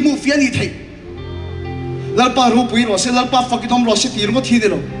ni ti mu fian ni thei lalpa ru pui ro se lalpa fakitom ro se ti ro thi de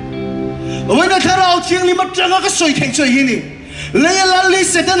lo when I cut out young Limatanga, so you can't say any. Lay a lally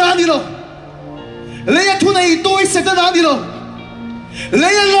set an anilo. Lay a tuna do set an anilo.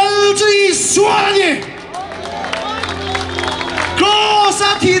 Lay a lally swani. Cross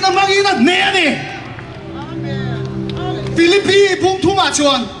at the Marina Nanny. Philippi Pum too much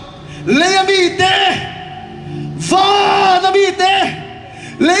one. Lay a meet there. Father meet there.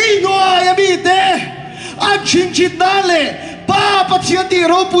 Lay no I meet there. I change it dale. Papa tiati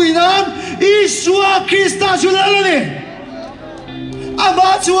ropuinan Isu Krista julalani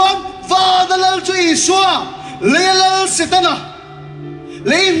ama chuan vadalal chu Isu lelal setana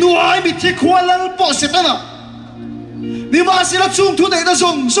lei nuai mi thi khwalal po setana ni ma sila chung thu dei da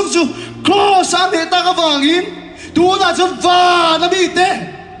song song chu cross a ne ta ka wangin tu na chu va na mi te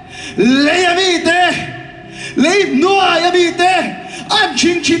lei a mi te lei nuai a mi te an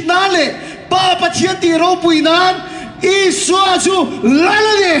chin chit na le papa tiati ropuinan Isu chu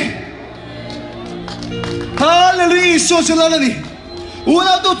lalani hallelujah Isu chu lalani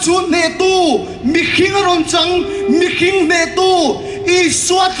una to chu ne tu mi khing ron chang mi khing ne tu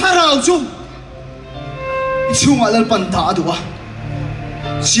Isu tharau chu chu ngalal pan ta duwa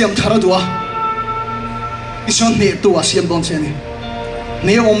siam thara duwa Isu ne tu a siam don cheni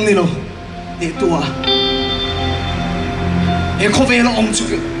ne om ni lo ne tu a e khovelo om chu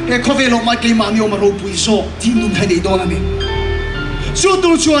e khovelo ma ke ma ni om ro pui so tin nun thai dei don ani su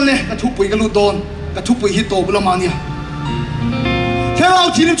tu chuan le ka thu pui ka lu don ka thu pui hi to bula ma nia kharau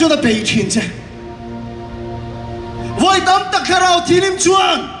thilim chu da bei chin che voi dam ta kharau thilim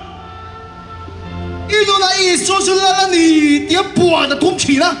chuan ido na Isu chu la ni tia pua da thum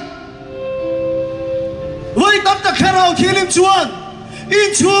chi na voi dam ta kharau thilim chuan in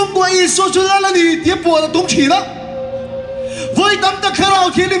chuang ko Isu chu la ni tia pua da thum chi na voi dam ta kharau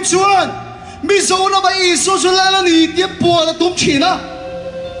thilim chuan mi zo na ba Isu chu la ni tia pua da thum chi na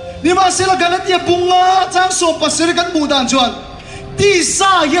ni ma se la galatia bunga chang so pasir kan mudan chuan ti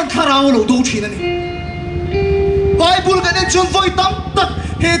sa yang kharau lo do chi na ni Bible kan en chuan voi dam tak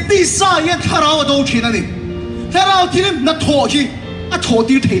he ti sa yang kharau do chi na ni kharau thilim na tho hi a tho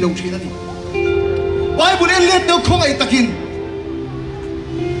ti thei lo chi na ni Bible en let do khong ai takin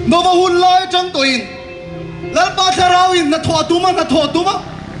no ma hun lai chang toin lalpa tharau in na tho tuma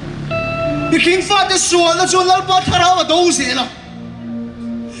biking fa de suan la chuan lalpa tharau do se la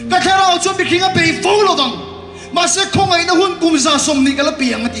ka tharau chu biking a pe fo lo dang ma se khong ai na hun kum za som ni kala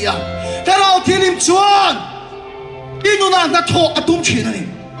piang atia tharau thilim chuan inuna na tho atum chi na ni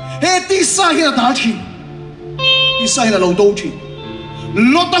he ti sa hi na da chi ti sa hi na lo do chi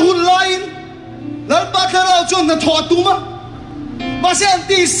lo ta hun lain lalpa tharau chuan na tho atuma ma se an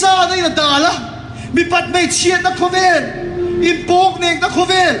ti sa na da la mi pat mai chiat na khovel in pok nek na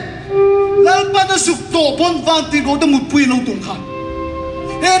khovel lalpa na suk to pon van ti go da mut pui lo tum kha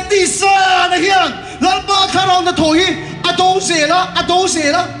e ti sa na hian lalpa kharau na tho hi a do se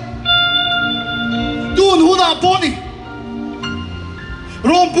la tun hu na poni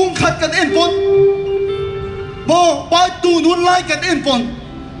rom pung khat kan en pon bo pa tun hun lai kan en pon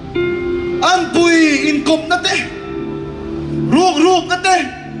an pui in kop na te ruk na te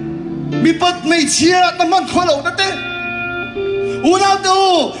mi pat mai chia na man kholo na te una do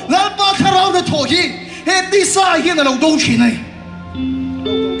lalpa kharau na tho hi he ti sa hian a lo dong thin ai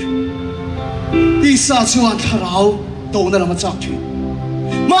ti sa chuan tharau do na lama chak thin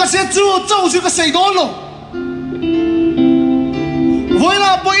ma se chu chau chu ka sei don lo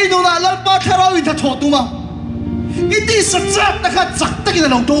voila po inu na lal pa tharau in tha tho tu ma i ti sa chak ta kha chak ta ki na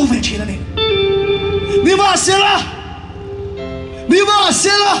lo do ve thin ani ni ma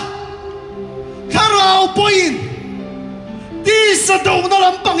se la tharau po in ti sa do na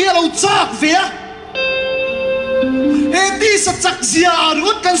lam pang ya lo chak ve a e ti sa chak zia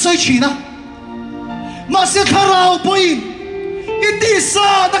rut kan soi china ma se tharau po in i ti sa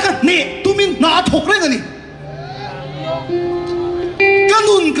ta ka ne tu min na thok reng ani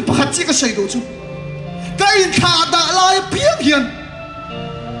kanun ka pakhat chi ka sei do chu ka in kha da lai piang hian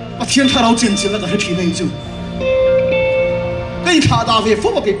pathian tharau chen chen la ka thi nei chu ka in kha da ve fo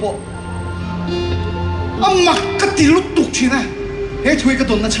ba ke po amma ka ti lu tuk china he thui ka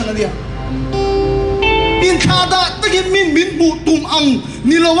don na chana dia in kha da ta gi min bu tum ang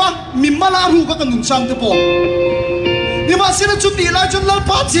ni lowa mi mala ru ka nun sang te po ni ma sina chu ti lai chun lal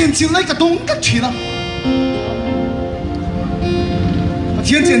pa chen chen lai ka dong ka china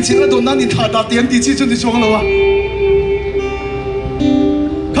pathian chen chen la don na ni tha da tian ti chi chun ti chong lo wa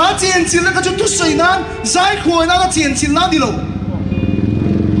ka chen chen la ka chu tu sei nan zai khoi na ka chen chen na di lo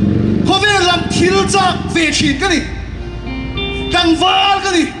ko ve lam thil cha ve chin ka ni kang wal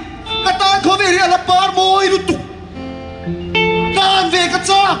ka ni ka ta ko ve ri ala par moi lu tu kan ve ka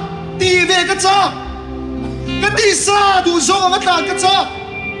cha ti ve ka cha ka ti sa du zong ma ta ka cha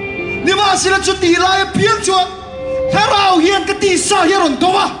ni ma sila chu ti lai piang chuan tharau hian ka ti sa hi ron do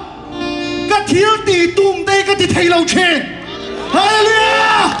wa ka thil ti tum te ka ti thei lo che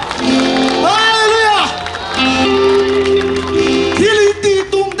hallelujah hallelujah thil ti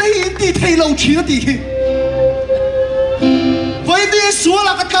tum te ti thei lo chi na ti khi vai ti su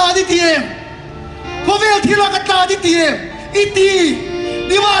la ka ta di ti em ko ve thil la ka ta di ti em i ti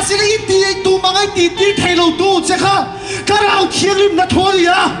ni ma sila i ti tu ma ngai ti ti thei lo tu che kha ka rau thiang lim na tho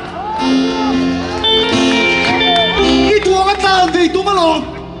ya i tu ka ta ve tu ma long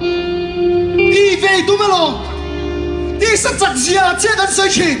i ve tu ma long ti sa chak zia che kan sai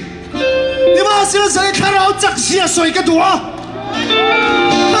chi ni ma sila sai ka rau chak zia soi ka tu a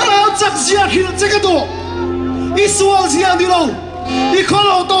ka rau chak zia khil che ka tu i sual zia di lo i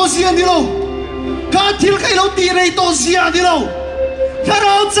kholo to zia di lo ka thil kai lo ti rei to zia di lo ka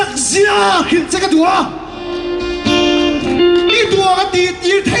rau chak zia khil che ka tu a i tu ka ti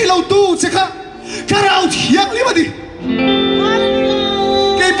ti thei lo tu che ka ka rau thiak li ma di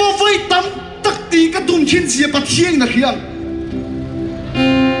ke po voi tam tak ti ka tum khin zia pa thieng na khiang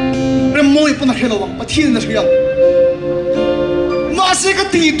re moi pa na khelo wang pa thieng na khiang ma se ka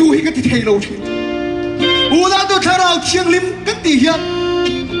ti tu hi ka ti thei lo thi u na do tharau thiang lim ka ti hian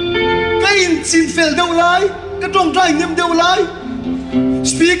ka in chin fel deu lai ka tong trai nim deu lai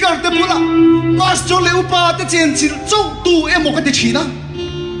speaker te pula pastor le upa te chen chin chou tu emo ka ti china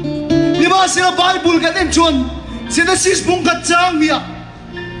ni ma se bible ka en chuan se na sis bung ka chang mia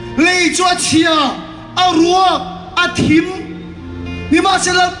le chua chia a ruwa a thim ni ma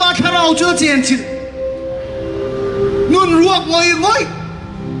se la pa tharau chu chen chin nun ruak ngoi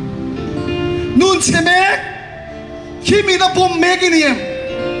nun che me khi mi na pom me ki ni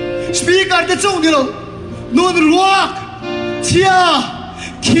speaker te chou ni lo nun ruak chia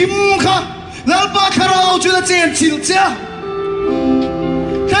thim kha lal pa tharau chu chen chin cha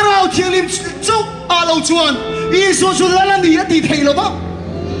tharau thiang lim chou a lo chuan i so chu la la ni a ti thei lo ba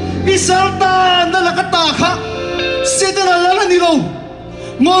i sal ta na la ka ta kha se ta la la ni lo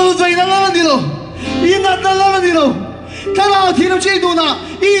ngol vei na la ni lo i na ta la ni lo tharau thiang chi du na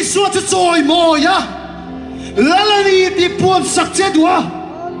i so chu choi mo ya la la ni ti pon sak che dua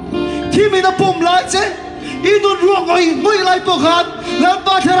thi mi na pom lai che i nun ruak ngoi lai po khat la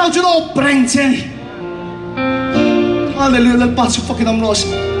pa tharau chu lo preng che hallelujah la pa chu fucking am los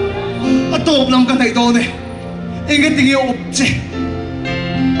atop nam ka dai do ne inga tingi op che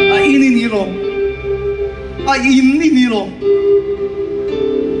a ini ni lo a ini ni lo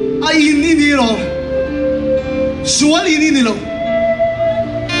a ini ni lo sual ini ni lo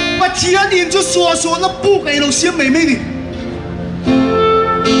pa chia din chu so na pu kai lo xiam mei mei ni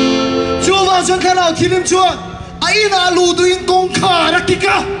chu wa chuan kha lao thilim chuan a ina lu tu in kong kha ra ki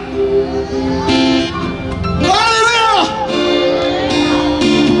ka hallelujah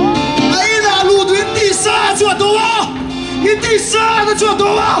a ina lu tu in ti sa chu do wa in ti sa na chu do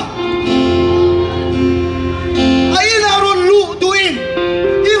wa a ina ron lu tu in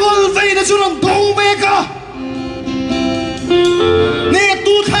i gol vei na chu ron do me ka ne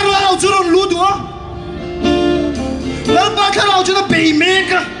tu kha lao chu ron lu tu a la pa kha lao chu na bei me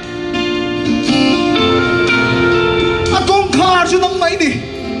ka chu nang mai ni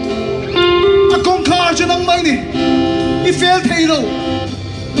a kong kha chu nang mai ni I fail thei lo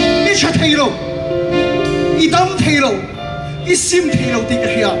I cha thei lo I dam thei lo I sim thei lo ti ka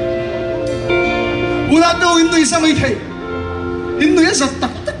hia ulat do in dui samai thei in dui sa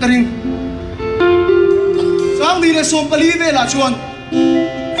tak tak ring sang ni le som pali ve la chuan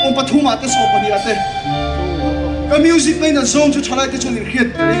om pathuma te som pali ate ka music mai na song chu chalai te chun in hiat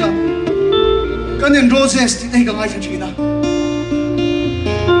ringa kan in roses ti te ka ngai thina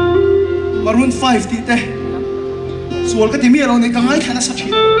Maroon 5 ti te sual ka ti mi lo ne ka ngai thana sa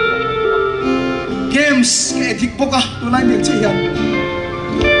thina games ke etik poka tu lai me che hian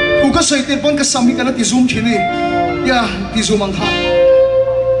ku ka soi te pon ka sami ka na ti zoom thini ya ti zoom ang ha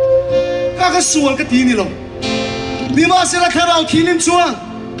ka sual ka ti ni lo mi ma se la kharau thilim chuang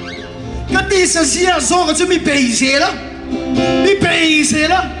ka ti sa sia zo ka chu mi bei se la mi bei se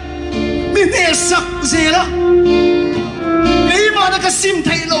la mi ne sak se la ei ma na ka sim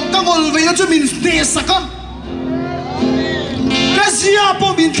thai lo ka ngol ve la chu min ne saka ka sia po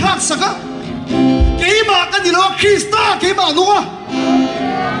min khak saka ei ma ka ni lo krista ke ma no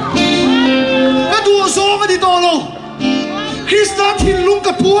ka du zo ka di to lo krista thin lung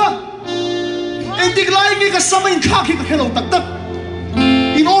ka puwa en tik lai ngi ka samain khak hi ka khelo tak tak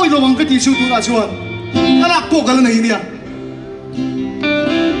in oi lo wang ka ti chu tu na chuan ala po ka la nei nia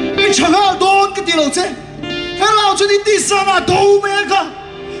I changa don ka ti lo che hello chu ni ti sa na do me ka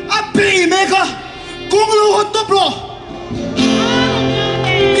a pe me ka kong lo hot top lo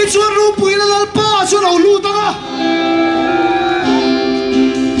I chu ru pui la pa chu lo lu ta ka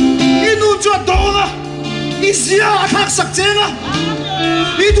I nu chu do la I sia khak sak che nga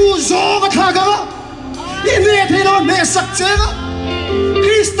I du zo ka tha ka I ne the lo ne sak che nga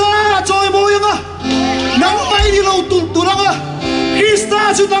Krista joy mo yang nang mai ni lo tu tu la nga Krista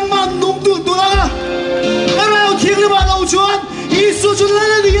chu nang man nung tu tu la nga hello thiêng le ba lo chuan Isu chu la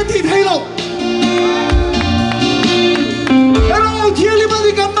la ni ti thei lo hello thiêng le ba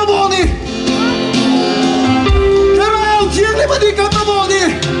ni kam na bo ni hello thiêng le ba ni kam na bo ni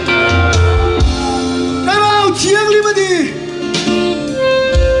hello thiêng le ba ni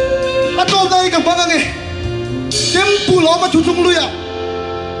a to dai ka ba nge tempu lo ma thu chung lu ya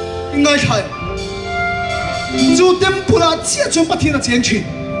ngai thai chu tempu la chia chung pa thina chen chi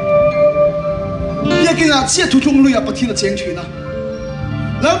bia kina chia thu chung lu ya pa thina chen chi na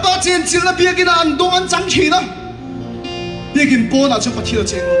lam pa chen chil na bia kina an dong an chang chi na bia kin po na chung pa thina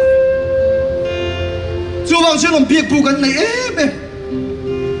chen lo chu wang chen om bia pu kan nei em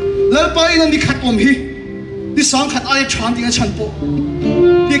lam pa ina ni khat om hi ni sang khat ai chan ting a chan po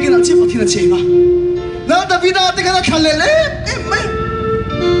bia kina chia pa thina chen na la Davida te kana khalele em mai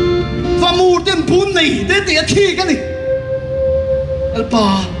famur ten bun nei te te thi ka ni alpa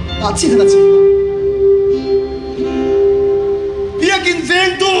ta chi kana chi biakin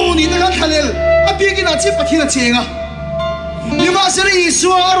veng tu ni te kan khalel a biakin a chi pathina chenga ni ma se ri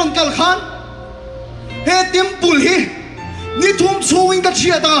suwa aron kal khan he temple hi ni thum chuing ka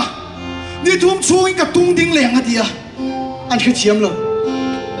chia ta ni thum chuing ka tung ding leng a dia an khe chiam lo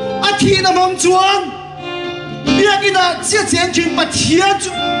a thi na mong chuan biakin a chia chen chin pathia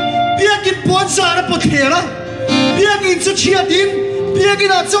chu biakin Puanzar a pothera biakin chu chia din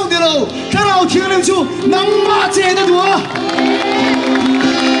biakin a chong de lo kharau thiang lem chu nang ma che na du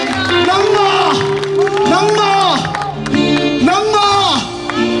nang ma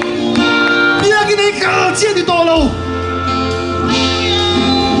biakin ai kal che di to lo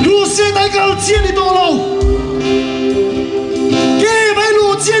lu se dai kal che di to lo ke mai lu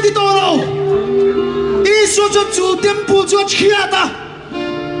che di to lo Isu cho chu tempu cho chia ta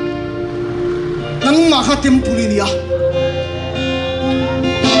nang ma kha tempu ni ya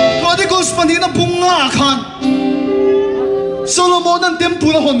ko de ko spani na bunga khan Solomon an tempu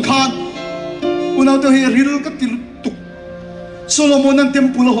la hon khan unaw to he ril ka til tuk Solomon an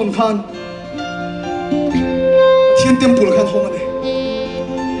tempu la hon khan thiên tempu la khan hong ane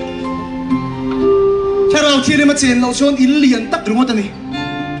tharau thiên ma chen lo chon in lian tak rumot ani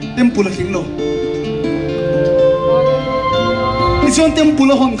tempu la king lo Ichon tempu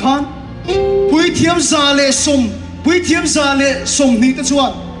la hon khan pui thiam za le som ni ta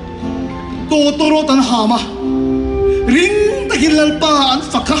chuan to ro tan ha ma ring ta hin lal pa an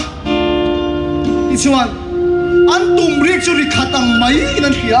fakha ichuan an tum ri chu ri khatang mai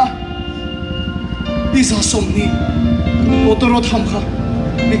nan hia isa som ni to ro tham kha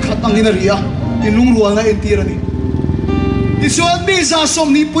ri khatang in ria in lung rual na entir ani ichuan mi za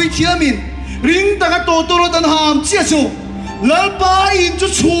som ni pui thiamin ring ta ka to ro tan ham chia chu lalpa in chu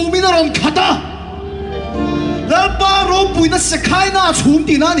chung mi na ron khata lalpa ro pui na se khai na chum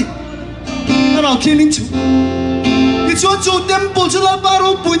ti na ni na rao thiên linh chu chúa chủ temple chúa là bao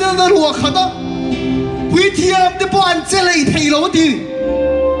nhiêu bụi nó ruột khát á bụi thiam để bỏ anh chơi lấy thầy lâu đi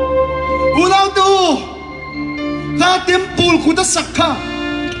u nào tu cả temple cũng đã sắc khá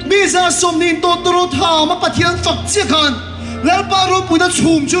bây giờ sôm nín to to thao mà bắt thiam phật chiết khan là bao nhiêu bụi nó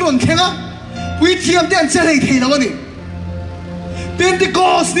chùm chúa luôn khen á bụi thiam để anh chơi lấy thầy lâu đi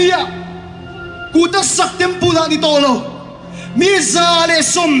Pentecost ni à cũng đã sắc temple là đi to lâu bây giờ để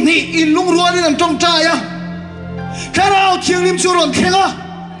sôm nín in lung ruột đi làm trong trai á cái nào thiêng liêm chúa luôn khen á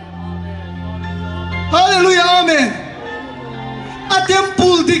Hallelujah Amen a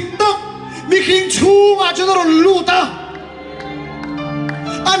temple dik tak mi king chu ma cho nó lu ta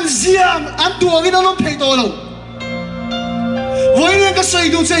an ziang an tuang in nó phei to lo với nên cái sợi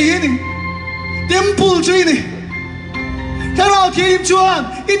đồ chơi gì temple chơi này cái nào thiêng liêm chúa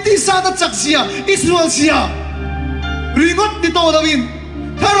ít đi xa ta chắc gì à ít ruột gì à ringot đi to đâu in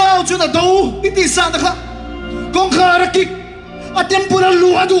cái nào chúa là đâu ít đi xa ta khác con khá ra kịch a temple là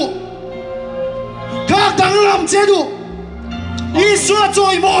lúa đủ các tăng làm chế độ Isu là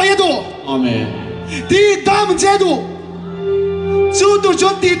trôi mỏi đủ Amen đi đam chế độ chú tu cho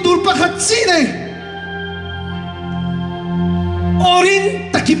đi tu bạc hạt gì này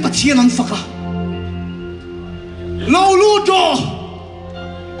orin taki pathian ang phaka lâu lu cho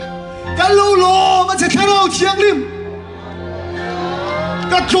cái lâu lo mà sẽ thay đổi chiang lim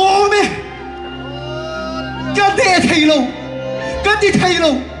cái cho mẹ cái để thay lâu cái đi thay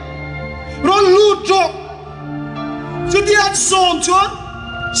lâu rồi lu cho chú đi ăn sòng chuan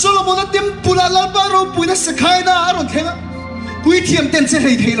Solomon đã tiêm bùa là ba rồi bùi đã sẽ khai na rồi thế á bùi thiềm tên sẽ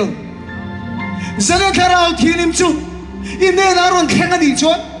hay thế rồi giờ này khai ra thiên niệm chú in đây là rồi khen anh đi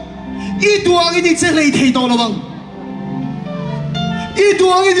chuan ít tuang ít đi sẽ lấy thế đó là bằng ít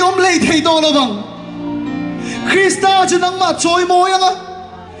tuang ít ông lấy thế đó là bằng Christa cho năng mà trôi môi á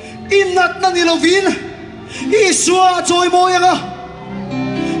in nát na đi lâu vin ít xóa trôi môi á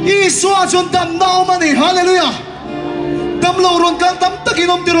i xóa chọn đam nào mà này hallelujah đam lâu rồi càng đam tất cả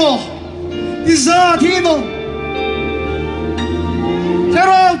ông tiro i ra thiên ông thế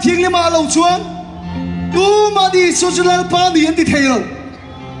rồi thiên liêm mà lâu chuan tu mà đi số chục lần pa đi anh đi thấy rồi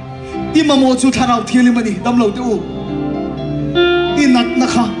i mà một chút thằng nào thiên liêm mà đi đam lâu tu i nát na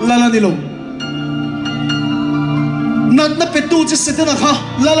kha la đi lâu nát na petu chỉ sẽ na kha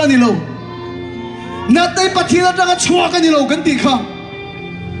la đi lâu nát đây bắt thiên là đang chua cái đi lâu cái gì kha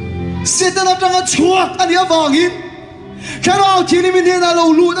sẽ ta đang chua anh đi vào in cái nào thì mình đi là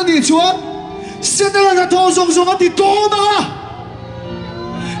lâu lụt anh đi chua sẽ ta là thô rong rong anh đi to mà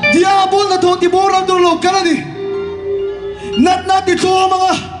diabol là thô thì bố làm đồ lâu cái này nát nát đi to mà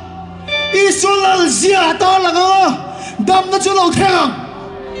Israel zia ta là ngơ đâm nó cho lâu theo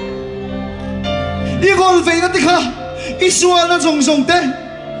Igor về nó đi khá Israel nó rong rong thế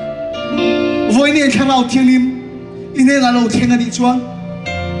với nên cái nào thì mình in là lâu theo anh đi chua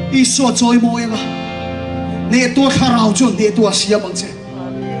Isu joy mo yang ne tua kharau chon ne tua sia bang che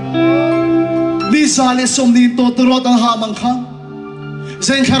Lisa le som ni to to ro ha mang khang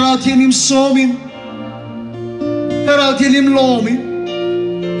zen kharau thianim somin kharau thianim lomin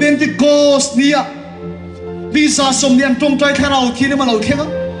Pentecost nia Lisa som ni an trong trai kharau thianim ma lo khenga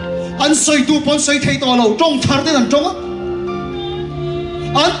an soi tu pon soi thei to lo trong thar de an trong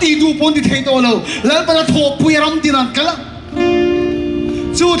an ti du pon di thei to lo lal pa tho puiram din an kala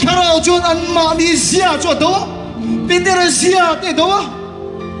chú thà nào chú ăn mà đi xia cho đó bên đây là xia để đó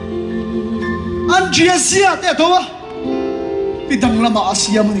ăn chia xia để đó bị đằng làm mà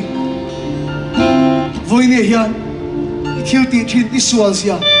xia mà đi với này hiện thiếu tiền trên đi xua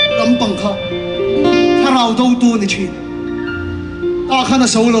xia lắm bằng khá thà nào đâu tu này trên ta khăn là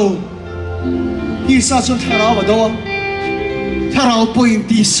xấu lâu đi xa chú thà nào vào đó thà nào bồi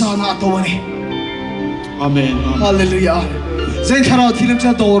đi xa na đó này Amen Hallelujah Zen khara thilim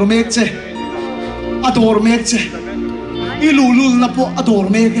cha dor mek che ador mek che ilulul na po ador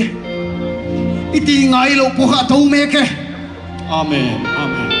mek ke iti ngai lo po kha do mek ke Amen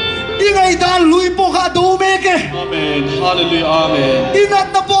Amen ti ngai dan lui po kha do mek ke Amen Hallelujah Amen inat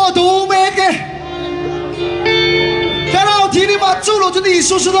na po do mek ke khara thilim ma chu lo chu di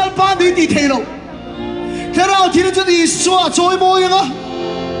su su dal pa di ti thei lo khara thilim chu di swa choi mo yang a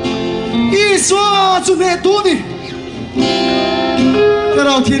i swa chu ne tu ni cái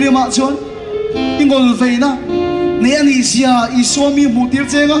nào thì mà chọn đi ngồi về na nè anh ý xia ý xóa mi mù tiệt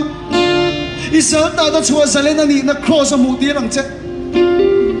chứ ngá ý sợ ta đã chua ra lên anh ý na cross mù tiệt rằng chứ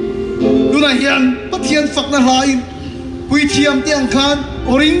lúc này hiện bất thiên phật na lại quy thiam tiếng khan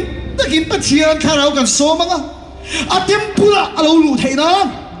oring ta kim bất thiên khan áo cần số mà ngá à tiêm pula à lâu lù thấy na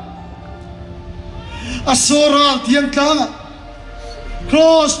à số ra tiếng khan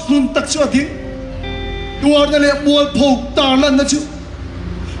cross luôn tắc chua tiếng tua na le bual phok tar lan na chu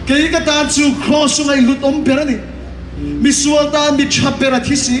cái ta chu cross ngai lut pera ni mi sual ta mi chapera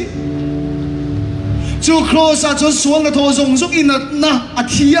thisi chu cross a chu sual na tho zong zong inat na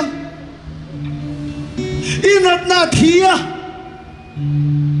athia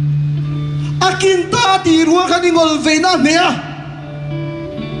akin ta ti ruwa ka ngol ve na nea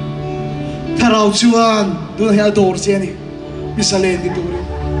tharau chuan du hel dor che ni misalen ni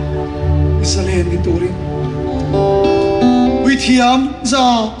turin thiam za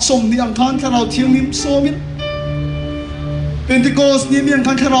som ni ang khan tharau thiam nim somin Pentecost ni mi ang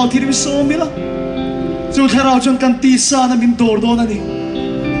khan tharau thiam somila chu tharau chon kan ti sa na min dor do na ni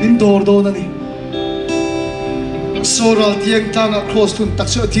soral tiang tang a cross thun tak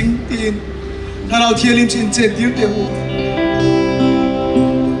so thing tin tharau thialim chin chen tir te hu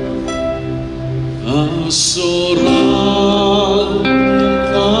soral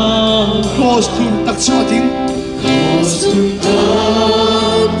cross thun tak so thing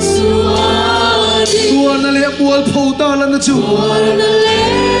tua na le bual phau ta lan na chu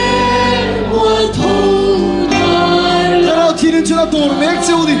tharau thirin chu na dor mek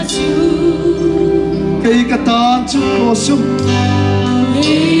chu ni cái tan chu crossum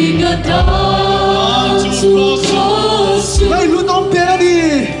ai lu tom pera đi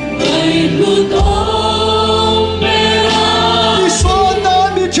mi suana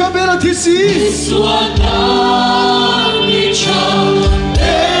mi chabera thisi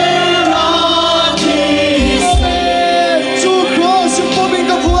chu crossum poming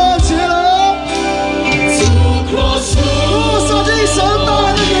ka Puanzar sa dei santa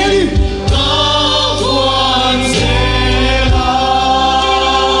na geli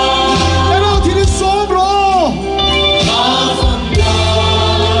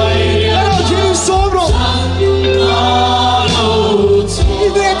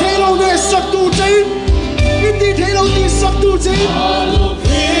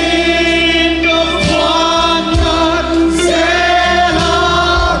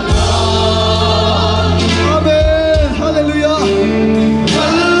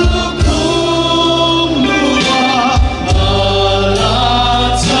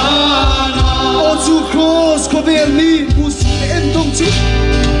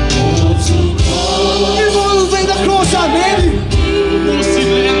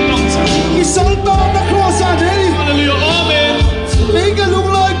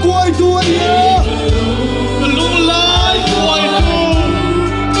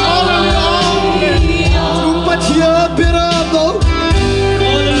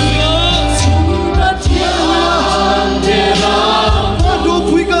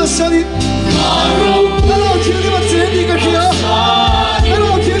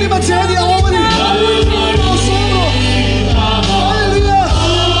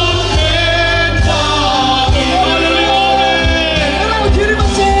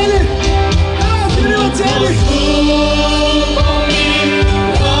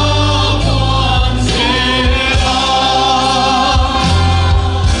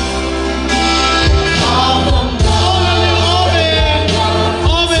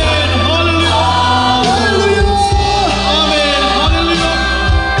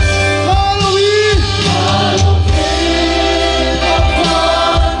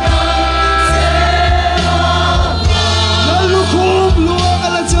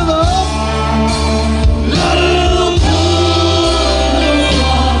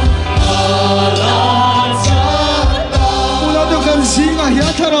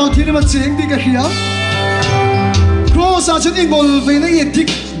cheng đi cái khía cross à chân ingol về này yết thích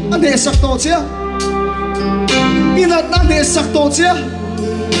anh để sắc tổ chia inat anh để sắc tổ chia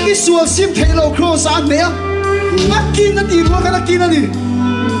cái sual sim thấy lâu cross anh nè akin na tiro ka na kinani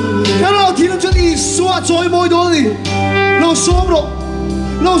pero tiro chân i suwa choi moi do ni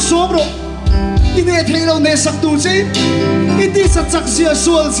lo sobro ine thấy lâu nè sắc tổ chia iti sa chak sia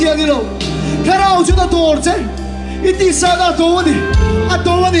sual sia ni lo pero chân na tor che iti sa na do ni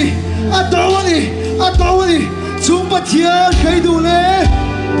Adawani, Zumba Tia, Kaidule.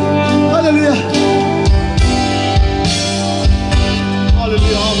 Hallelujah.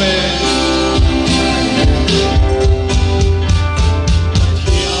 Hallelujah, amen.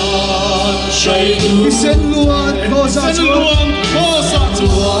 Send Luan, Kosa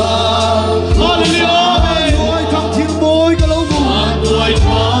Tua. Hallelujah, amen. Boy, come till boy, Galobu. Boy,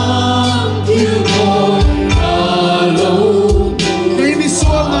 come till boy, Galobu.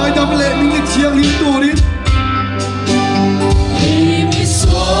 Let me chiang in to it.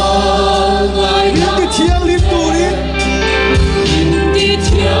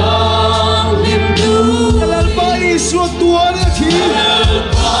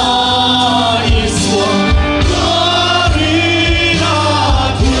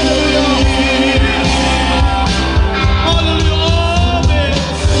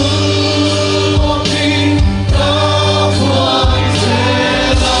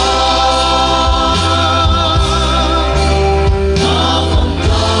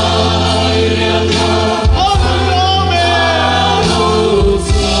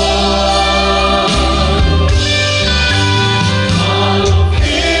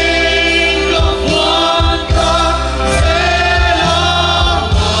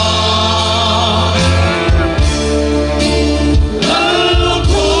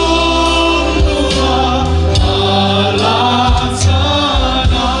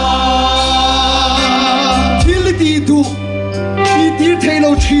 tir thei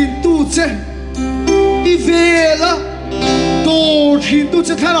lo thin tu che i ve la to thin tu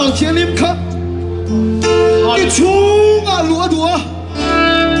che tha lo thian lim kha i chung a lua dua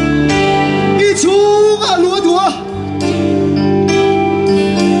i chung a lua dua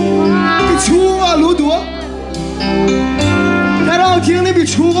i chung a lua dua tha lo thian lim i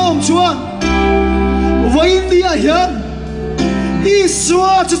chung om chuan với đi à hiền i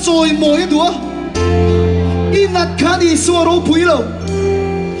xua cho rồi mỗi đứa i nát khăn i xua râu bụi lâu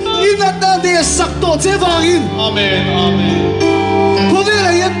i nát na để sắc tổ chế vàng in Amen, amen. có vẻ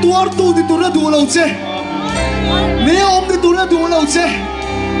là yên tuar tu đi tu ra tu lâu chế nè om đi tu ra tu lâu chế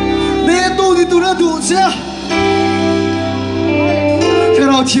nè tu đi tu ra tu chế thế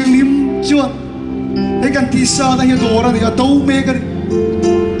nào thiêng lim chuan cái căn tì sa này đồ ra thì đâu mê cái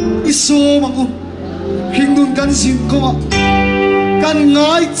i xua mà cũng hình dung căn xin có căn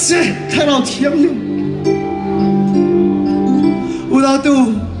ngái chế thế nào thiêng liêng u đào tu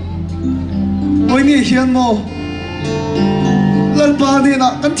với người hiền mò lần ba này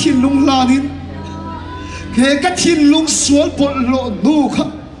là căn thiên lung la nín cái căn thiên lung xuống bột lộ nụ khắc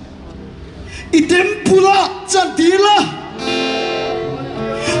item pula chân tí la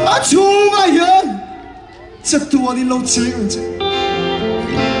à chung à hiền chất tua đi lâu chơi rồi chứ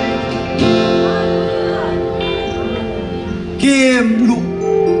game lu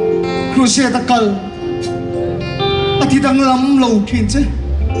cruise ta kal ati dang lam lo thin che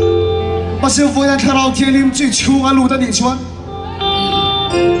pasel voi na tharau thielim chi chung alu ta ni chuan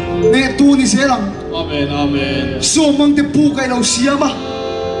ne tu ni se lang Amen, amen. so mang te pu kai lo sia ma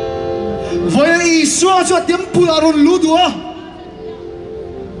voi i so so tempu la ron lu dua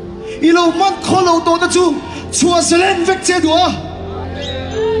i lo man kholo to ta chu chua selen vek che dua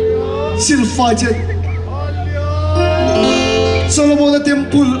sil fa che Solomon the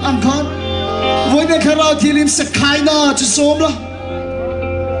temple angkat, voi na kharau thilim sakai na chu som la.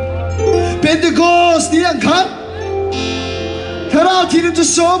 Pentecost ni angkat, kharau thilim chu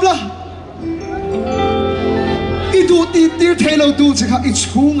som la. Itu ti tir thei lo tu che kha i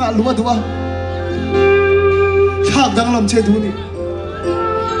chunga lua dua. Thak dang lam che du ni.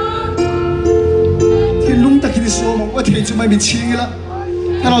 Thin lung ta ki som wa thei chu mai mi chi la.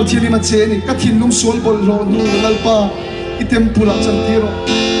 Kharau thilim ma che ni ka thin lung sol bol ro nu lal pa. Item pula chantiro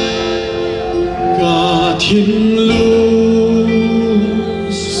Ka thiên lu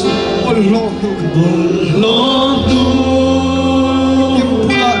bollo tu item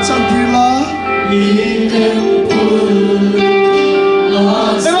pula chantila item pula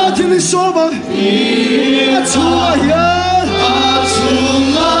era thili soba achua ya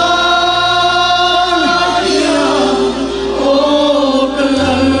achunga ya o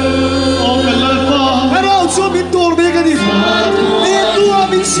kalal pa era so min tor be gani ne tua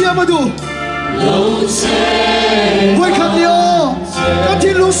min sia madu voi khat yo ka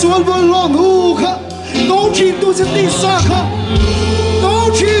thi lu sol bol lo nu kha no thi tu je ti sa kha no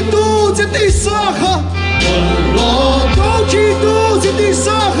thi tu je ti sa kha no thi tu je ti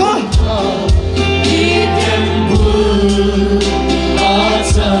sa kha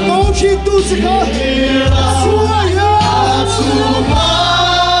no thi tu je kha sua ya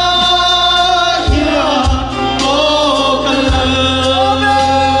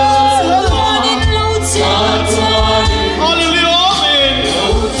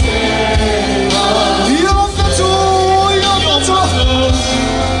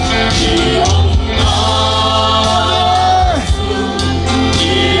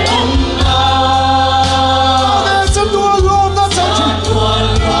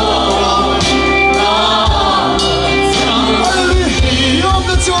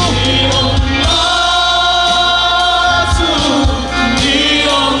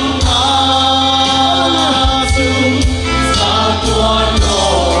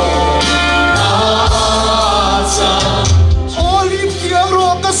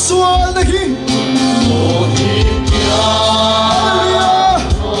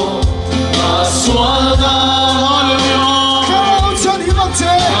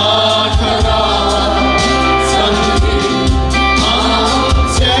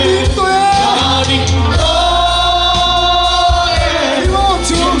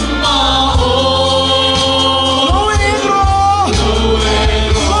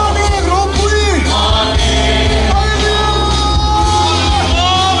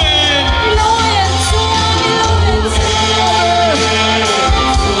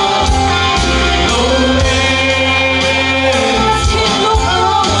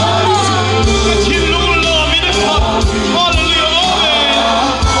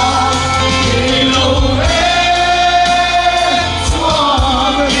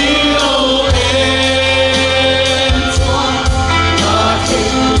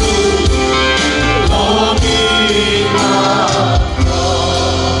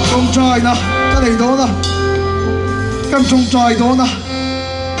trai na ta lei do na kan chung trai do na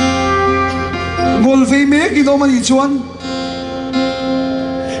ngol ve me ki do mani chuan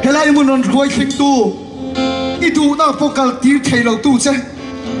helai mun on roi khing tu I du na pokal tir thailo tu che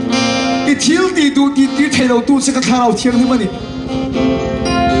I thil ti du ti tir thailo tu che ka tharau thiang ni mani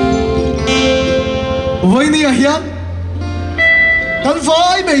voi ni a hian kan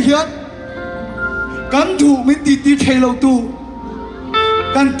vai me hian kan du min ti tir thailo tu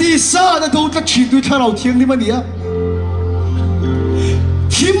kan ti sa na do ta chi du tharau thiang ni mani a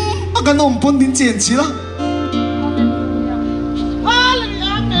thim kan om pon din chen chi la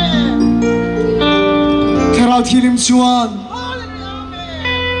tharau thilim chuan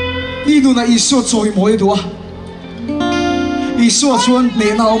I du na iso choi moi do iso chuan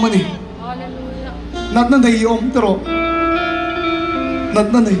Hnehna omani nat na nei om tro nat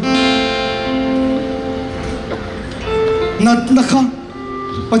na nei nat na kha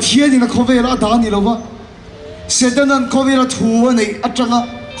pathian ina khovela da ni lova sedanan khovela thuwa nei atanga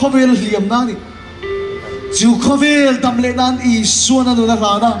khovela liam na ni chu khovel damle nan I suana do na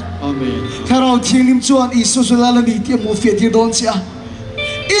rana amen tharau thilim chuan I so so la ni ti mo fe ti don sia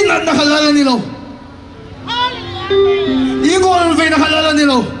inan na halala ni lo igol ve na halala ni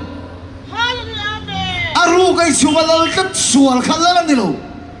lo aru kai chumalal kat sual halala ni lo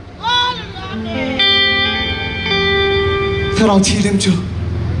tharau thilim chu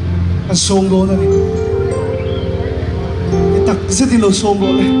an song do na ni tak zeti lo song do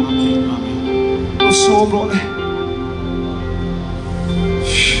le song do le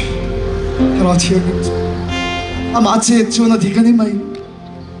tharau thilim ama che chu na dikani mai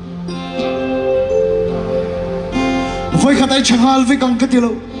voi khatai changal ve kang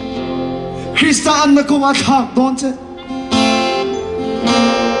katilo Krista an na kong athak don che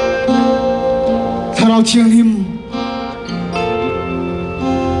tharau thiang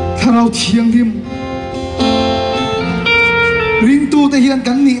him ring tu te hian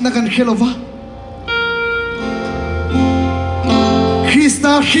kan ni na kan khelova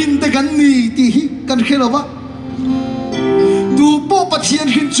Krista hin te kan ni ti hi kan khelova tu po pathian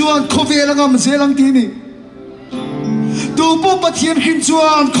hin chuan khovela ngam zelang ti ni tu po pathian hin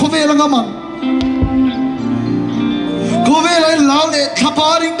chuan khovela ngam khovela lao le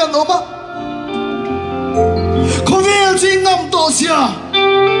thaparing kan oma khovel jing ngam to sia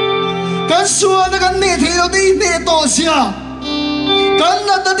kan suana kan ne thelo di ne to sia kan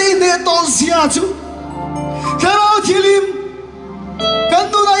na ta di ne to sia chu tharau thilim kan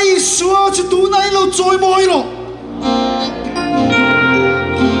nu na I suwa chu tu nai lo choi moi ro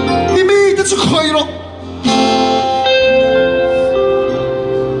ni mi ta chu khoi ro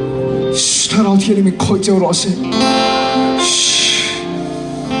tharau thilim khoi cheu ro se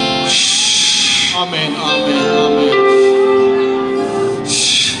amen amen amen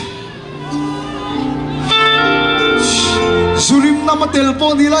Surim nama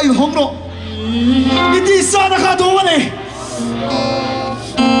telpon nila yung hongro. Hindi sana ka doon eh.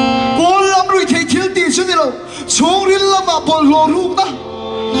 Bol lam rui thay thil ti sun nilo. Chong rin lama bol lo rung na.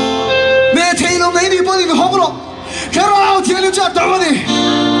 Me thay lo ngay ni bol yung hongro. Kero ao thiel yung chat doon eh.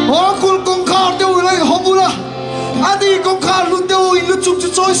 Okul kong kar teo yung yung hongro na. Adi kong kar lun teo yung lutsuk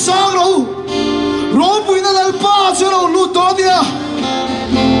chuchoy sang ro. Roboy na lalpa chero luto niya.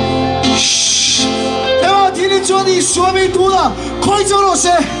 Tini Johnny suami tula koi joro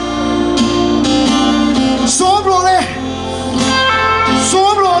se sobro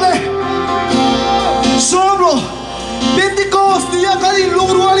Pentecost dia kali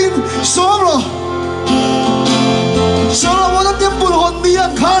lungrualin sobro solo wala tempul hon dia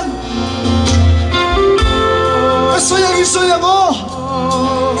kan soyang o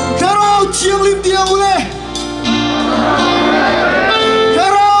karo tiang lim dia ule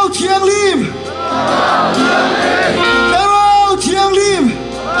karo tiang lim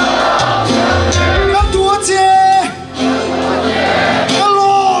Kan tua che Kan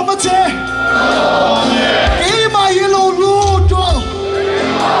lo ma che Ima yelo luto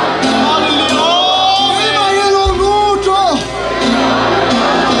Ima yelo luto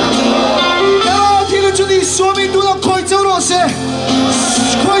Karo tili chuni suami tula koi choro se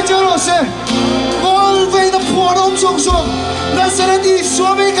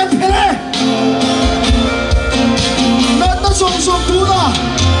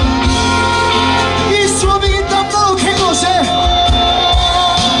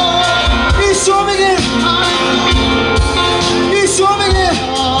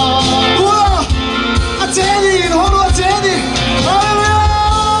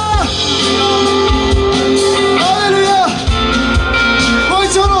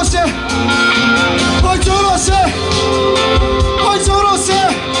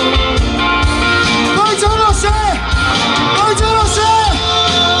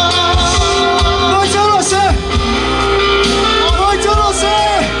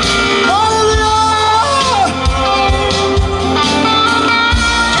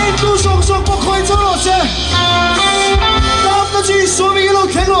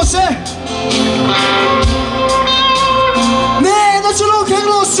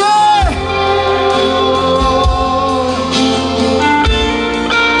se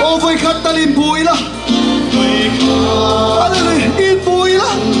ô với khát ta lên bụi la hallelujah in bụi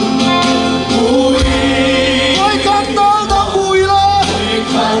la với khát ta đang bụi la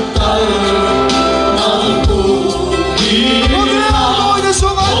ô về ôi để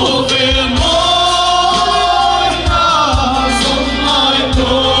xuống anh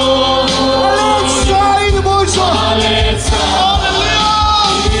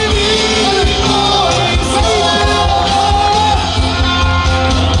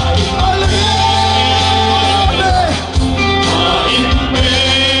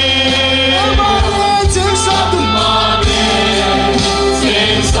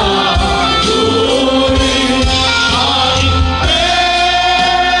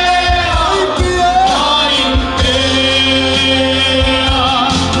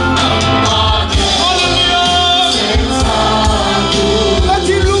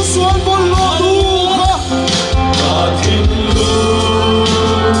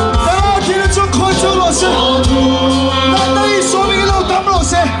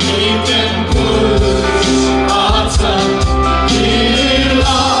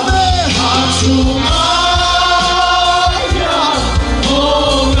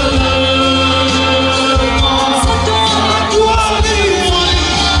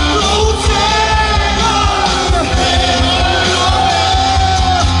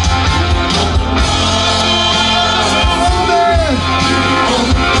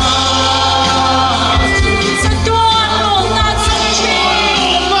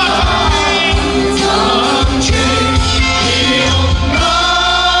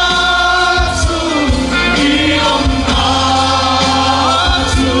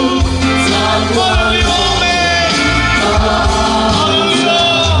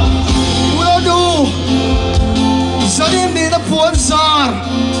Puanzar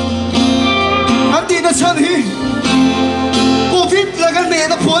nanti na chan hi Covid lagan ne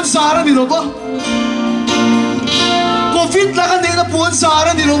na Puanzar ni lo ba Covid lagan ne na Puanzar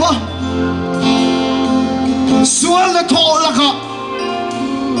ni lo ba sual na tho la ka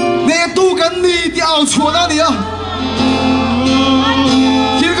ne tu kan ni ti ao chua ni a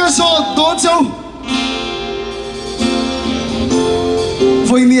kir ka so don chau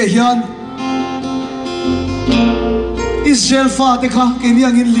voi ni hian Israel fa te kha ke ni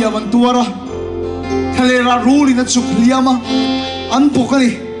angin liam an tuara thalera ruli na chuk liama an pokani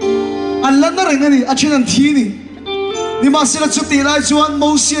an lan na reng ani achin an thi ni ma sila chuti lai chuan mo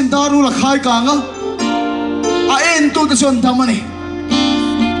sian daru la khai ka nga a en tu ta chuan damani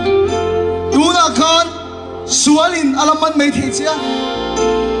tuna khan sualin alaman mai the chia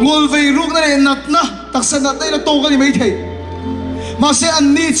ngol vei ruk na nat na taksan na na to ka ni mai the ma se an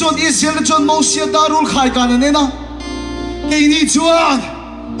ni chuan Israel na chuan mo sian daru khai ka na ne na Kay ni chuan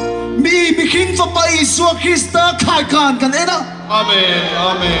mi bikin fa pa Isua Krista khai kan kan ena Amen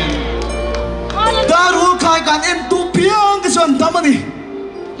Amen daru khai kan em tu piang ka chuan damani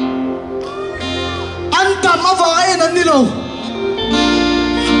antam avain an nilo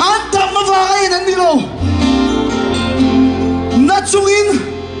antam avain an nilo na chungin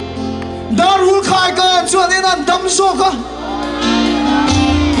daru khai kan chuan ena dam so ka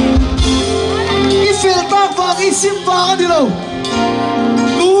Filta vang isim vang di lo,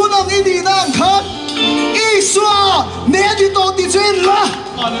 tunang ini nang kan, Isua ne di to di chen la.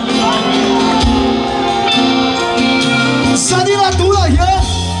 Sanila tula ya,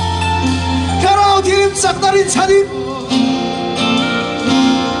 karau tirim sakdarin chanin,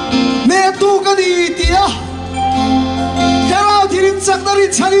 ne tu kan di dia, karau tirim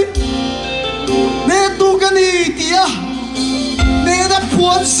sakdarin chanin, ne tu kan di dia, ne da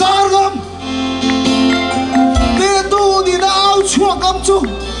Puanzar gam. Tu ni na ao chua kam chu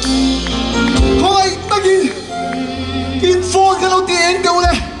thôi tagi info cái đầu tiên câu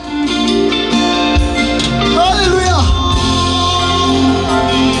này hallelujah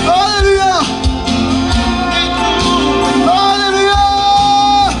hallelujah hallelujah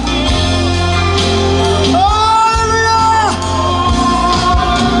hallelujah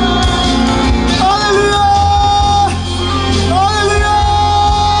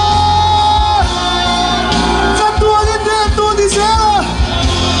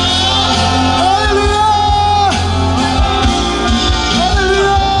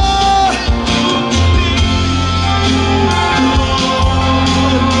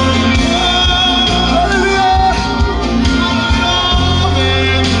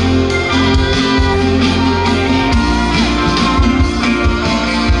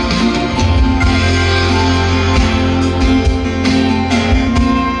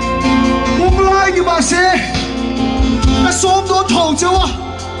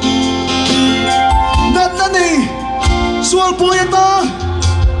sual poeta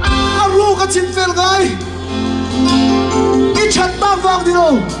aru ka chin fel gai i chat ta vang di no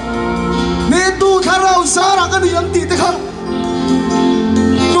ne tu kharau sara ka ni am ti te kha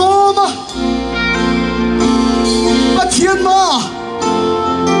no ma a thiên ma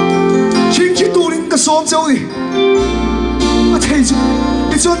chính chỉ tu linh ka som châu đi a thei chu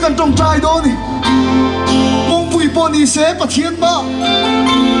i chuan kan tong trai do ni mong vui pon ni se pa thiên ma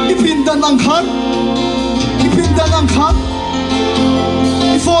i pin dan ang khan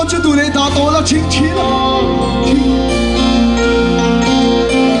i phone cho tụi này ta to là chính chí đó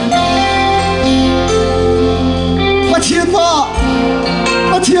mà thiên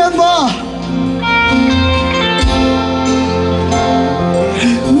ma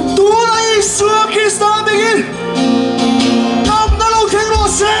tụi này xưa khi sao begin năm nó lâu khen lo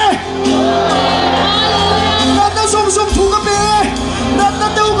xe năm nó sông sông thu cái bè năm nó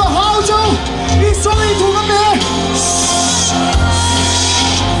đâu có hao châu đi xuống đi thu cái bè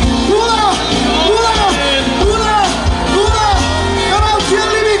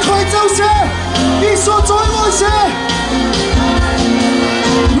đi số chối ngồi xe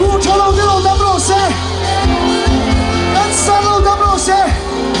lũ cho lâu cái lâu đâm lộ xe đất xa lâu đâm lộ xe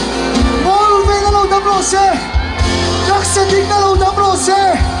bol về cái lâu đâm lộ xe các xe đi cái lâu đâm lộ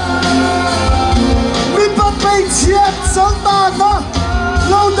xe bị bắt bay chết sáng tàn đó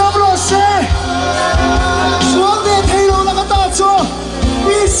lâu đâm lộ xe xuống để thấy lâu là cái ta cho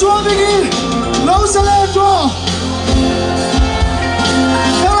đi xuống đi lâu sẽ lên cho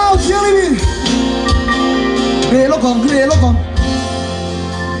cái lâu kia đi lệ lo con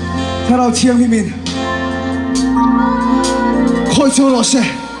theo đầu chiang hi min khôi cho lo se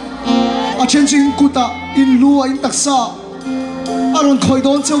a chen ching kuta in lua in taksa aron khôi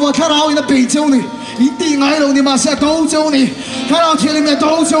don chawa theo đầu in a bei chau ni in ti ngai lo ni ma se do chau ni theo đầu chiang ni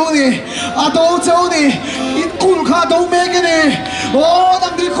do chau ni a do chau ni in kul kha do me ke ni o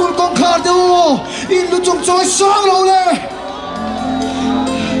nang di kul kong kha do in lu chung choi sang lo le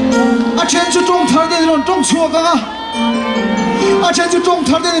a chen chu trong thar de ron trong chuak a a chen chu trong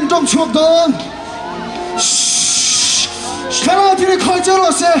thar de trong chuak don khara thi khoi cho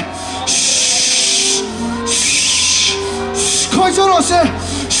lo se khoi cho lo se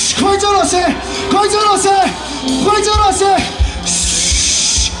khoi cho lo se khoi cho lo se khoi cho lo se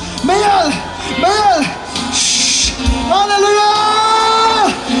meyal hallelujah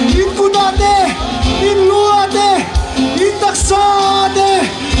in kudate in luate in taksate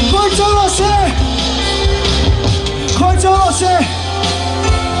khoi cho lo se khoi cho lo se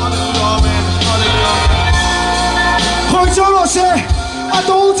khoi cho lo se a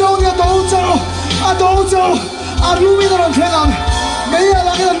do châu ni a do châu a lumin ron khenang meya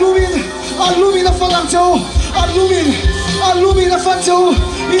la ke lumin a falang châu a lumin a fan châu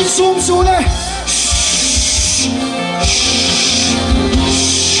in sum su ne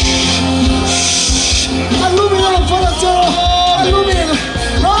a lumin a falang châu a lumin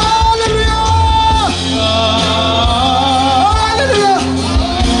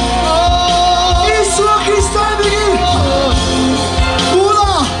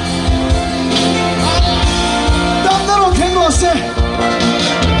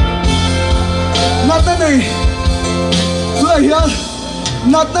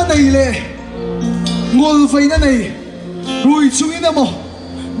nát na này lệ ngồi vây na này rồi chung in mo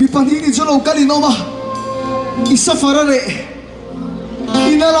bị pan hi ni cho lâu cái gì nó mà isa phara lệ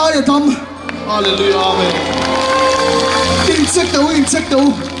ina la ya tam Hallelujah, amen. in check đâu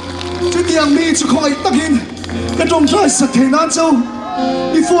chứ tiếng mi chú không ai tắc hin cái trong trái sạch thế nan châu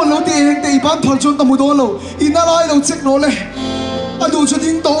đi phone lâu tiền để bán thằng chôn tầm một đô lâu ina la lâu check nó lệ à đủ cho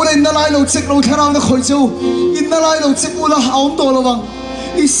tiếng tàu lên ina la lâu check lâu thế nào nó khỏi châu ina la lâu check u là áo tàu lâu vàng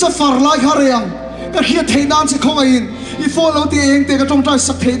isa phar lai khá riang cái kia thế nan sẽ không ai in đi phone lâu tiền để cái trong trái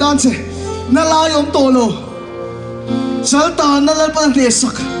sạch thế nan sẽ na la áo tàu lâu sal ta na la pan để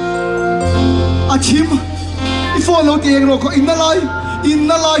sạch à chim đi phone lâu tiền rồi có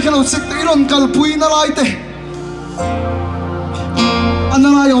ina la cái lâu check tới rồi cần pui ina la thế anh na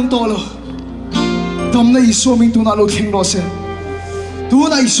la áo tàu lâu tầm này số mình tu na lâu khen lo se tu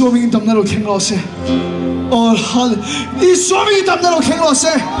na số mình tầm na lâu khen lo se oh hal số mình tầm na lâu khen lo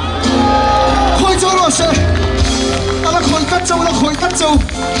se khôi cho lo se anh là khôi cắt châu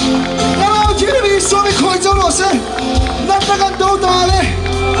na lâu chỉ đi số mình khôi cho lo se nát ta gan đâu ta le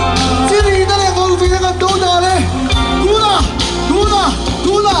chỉ đi na le ngồi với gan đâu ta le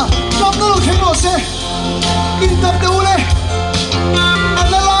tu na tầm na lâu khen lo se in tầm đâu le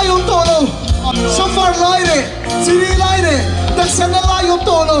anh la yong to lo so far lai de chỉ đi lai de đặc sản la yong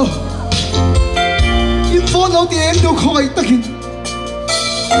to lo in phone lâu tiền đâu khôi tất hin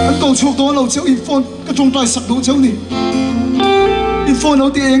anh cầu chuộc đó lâu chéo in phone cái trong tay sạc đủ chéo nè phone lâu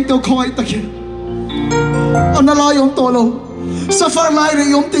tiếng tàu khói ta kia anh là lai ông tổ lâu safar lai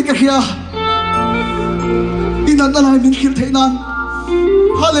rồi ông tiếng kia inan lai mình khil thế nan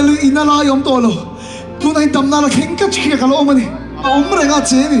hallelujah inan lai ông tổ lâu tu này tầm nào là khen cách kia cả lâu mà nè ông mới ngắt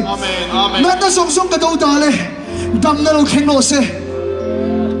chế nè nát nó song song cái đầu ta lên tầm nào khen nó sẽ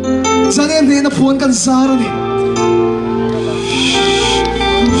cho nên thì nó Puanzar rồi nè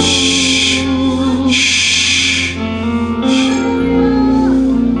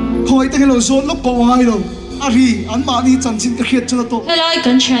khói tiếng lâu số lúc có ai đâu ari anh mà đi chân chính cái khiết cho nó to lại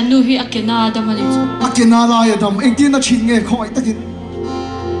cần chén nu hi akena đam anh akena lại đam anh tin nó chín nghe khói tiếng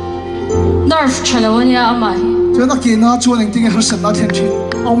nerve chalo anh ya amai cho nó akena cho anh tin cái sân nó thiên chín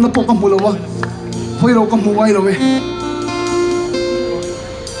ông nó bốc cái mù lâu à thôi lâu cái mù ai lâu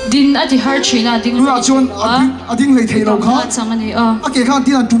din ati har china ding lu achon ading lei thei lo kha changani ake khan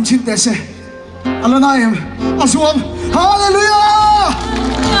tin an tum chin te se alana em asuam hallelujah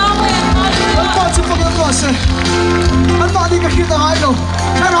pa chu pa lo se an ma di ka khita ai lo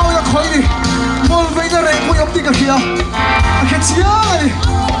khan haw ya khoi ni mol ve na re ko yom ti ka khia ake chia ai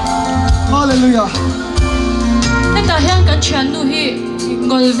hallelujah ta hian kan chan nu hi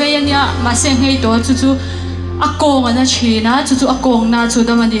ngol ve ania ma se ngei to chu chu akong ana china chu chu akong na chu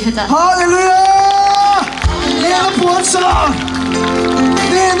damani heta hallelujah Hnehna Puanzar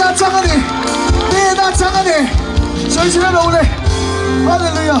Hnehna changani soi sina lo le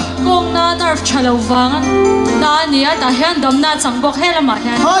hallelujah kong na nerve chalo wangan na nia ta hian dam na changbok helama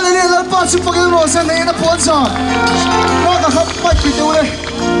hian hallelujah lan pa chu pagal ro sa Hnehna Puanzar ra ka khap pai pi tu le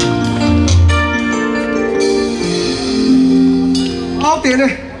au te le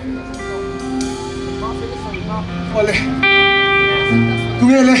ole tu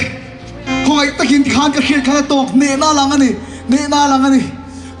le khoi takin khan ka khir khan tok Hnehna lang ani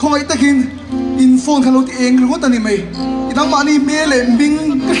khoi takin in phone khan lo ti eng ru ta ni mai idang ma ni me le bing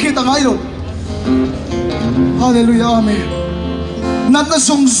ka khir ta ngai ro hallelujah amen nat na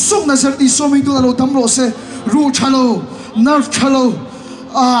song song na ser ti so mi tu na lo tam ro se ru chalo nerve chalo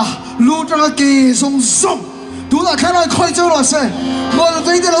lu tra ke song song tu na khan ai khoi chau ro se mol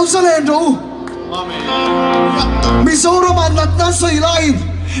ve de lo sa len ro mi so ro man nat na soi lai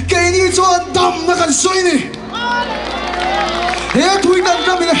ke ni cho dam na kan soi ni he thui dan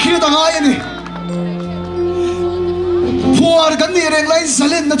ra mi na khir ta ngai ni puar kan ni reng lai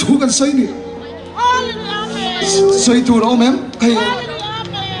zalen na thu kan soi ni soi tu ro mem kai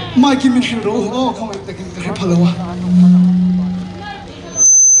mai ki min ro không ai ta kin ka phalawa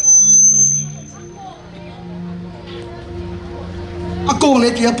ako le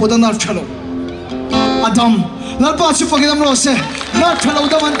ki apodanar chalo Adam lal pa chu pagidam ro se na thalo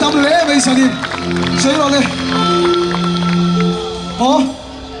da man tam le mai salin sei ro le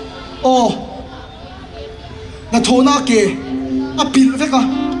na thona ke apil ve ka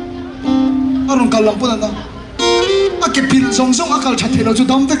aron kalam puna na ake pil song song akal thathe lo chu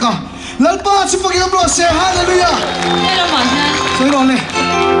dam ve ka lal pa chu pagidam ro se hallelujah helama hian sei ro le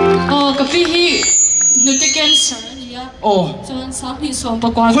kapi hi nutiken sar chuan sam hi som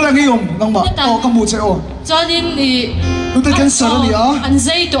pakwan khola ngi yom nang ba kamu che chuanin ni nutiken sar ni an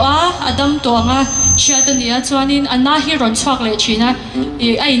zei to adam to anga shiata nia chuanin anna hi ron chhuak le china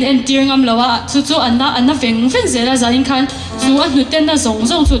a in entir ngam lawa chu anna veng zela zain khan chu a hnuten na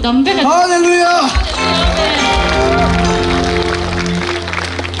zong chu dam bek hallelujah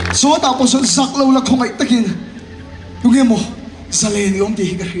so ta po son sak lo la khongai takin tunge mo zale ni om ti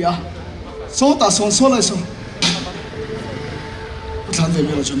hi ka hria so ta son so lai so than ve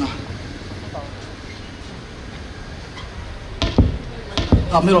me lo chona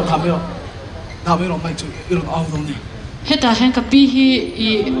Kamero mai chu iron au dong ni heta hen kapi hi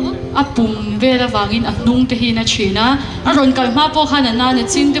apum vela wangin anung te hi na china aron kal ma po khana na ne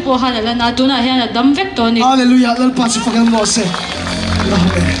chin te po hala la na tuna hian dam vek to ni hallelujah lal pa chu pagal mo se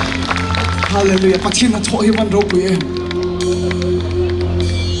hallelujah pathin na tho hi man ro pu e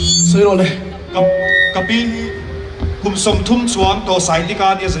soi ro le kapi kum som thum chuang to sai ti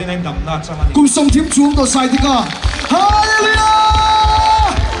ka ni zai nai dam na changani kum som thim chuang to sai ti ka hallelujah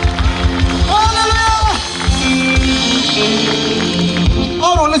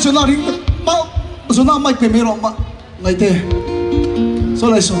aro le chona ring ma zona mai pe me ro ma ngai te so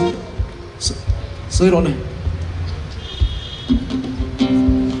lai so soi ro ne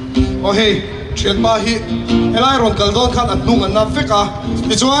hey chuyện ba hi elai ron kal don khan an nung an na feka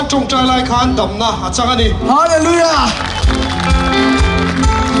ti chuan trong trai lai khan dam na a changani hallelujah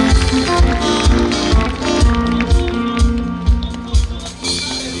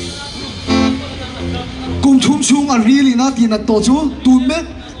kum thum chung a really na ti na to chu tu me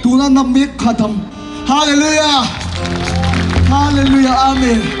tu na nam me khatam hallelujah Hallelujah,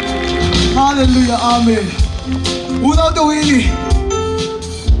 amen. Hallelujah, amen. Unaw daw ini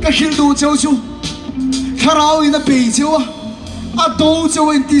kahildu châu chu kharao ina pe châu a do châu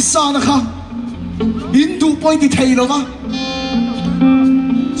in ti sa na kha in tu point ti thei lo ma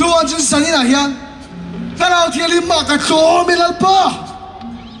chu an chu san ina hian kharao thiali ma ka tlo mi lal pa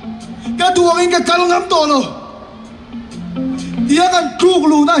ka duang in ka kal ngam to lo ia kan kruk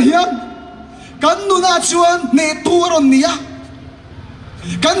lu na hian kan nu na chuan ne tu ron nia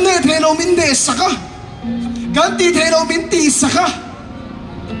kan ne thelo min de saka kan ti thelo min ti saka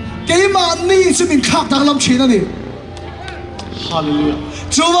cái mà ni chứ mình khác đang làm chuyện này. Hallelujah.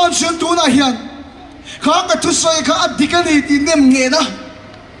 Chúa ơi, chuyện tu na hiền, khác cái thứ sai khác đi cái này thì nem nghe na,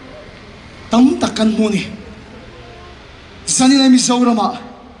 tấm tắc căn mua này, sao này mình sâu ra mà,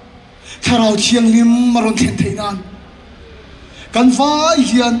 thảo thiêng lim mà rong thiên thế nan, căn vai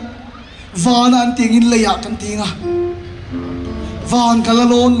hiền, van an tiếng in lệ căn tiếng à, van cái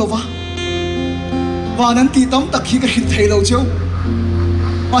lon lo va, van an tiếng tấm tắc khi cái hình thế lâu châu.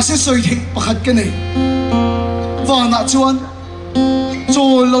 mà sẽ soi thị pakhat cái này và nãy chuan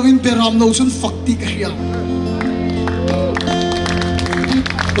rồi lovin peram nấu chuan phật ti cái hiền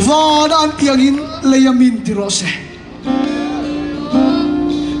và đã ăn tiếng in leyamin ti rose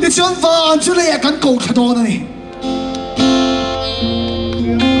đi chuan và chuan leya kan cầu khát đó này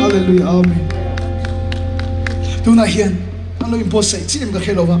hallelujah amen tu na hiền anh lovin post say chỉ em cái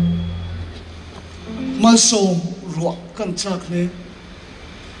hello va mal som ruộng kan chak ne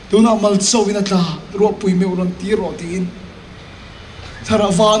tu na mal so in atla ro pui me uron ti ro ti in thara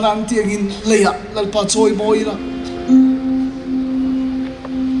van an ti in leya lalpa choi moi la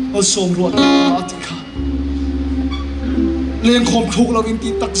mal som ro ta ti kha leng khom thuk lo in ti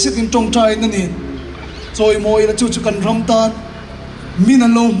tak sit in tong trai na nin choi moi la chu chu kan ram tan min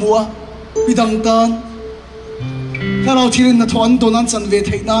an lo mua bidang tan thara thirin na thon ton an chan ve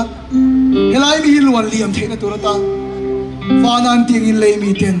thei na helai mi luan liam thei na tu ta van an tiếng in lei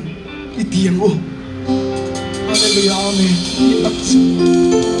mi ten i tiếng o hallelujah amen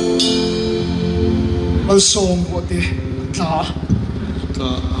mal song ko te ta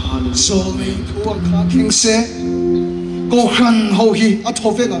so me thuang kha kheng se ko khan ho hi a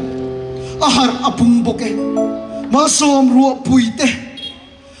thovena a har apung boke ma som ruo pui te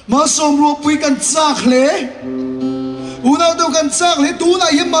ma som ruo pui kan chak le una do kan chak le tu na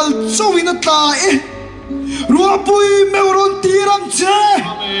hi mal chowin a ta e Rua pui meuron tirang che.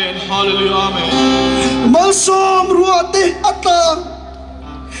 Amen. Hallelujah. Amen. Malsom rua te atang.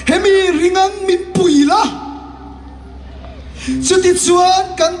 Hemi ringan min pui la. Suti chuan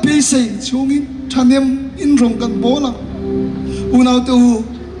kan pe sei chungin thanem in rong kan bola. Unau tu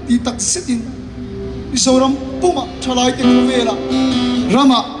ti tak sitin. Isoram puma thalai te vela.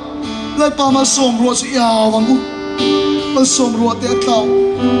 Rama lai pa malsom rua su ya wangu. Malsom rua te atang.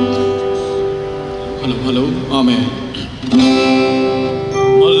 Hello, hello, amen.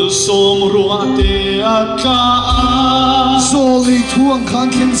 Malsom ruate aka. Soli thuang khan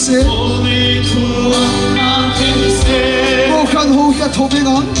khen se. Soli thuang khan khen se. Ko khan ho ya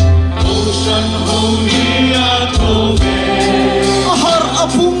thobengan. Ocean ho ya thove. Ahar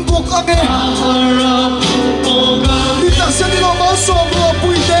apung bok ame. Ahar apung bok ame. Kita seni lo malsom ro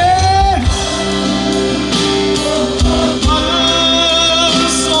puite.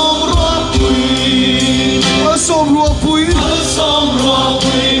 Som rua pui, som rua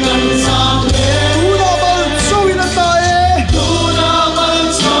pui kan sang le. tu na mal so in ta e, tu na mal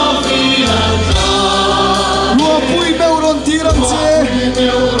so in ta. rua pui meuron tirang che,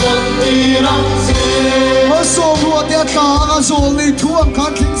 meuron tirang che. som rua te ta nga zol nei thuang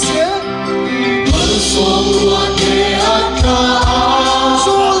khan khin se, som rua te ta.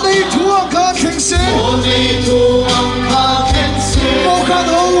 zol nei thuang khan khin se, zol nei thuang khan khin se. ko khan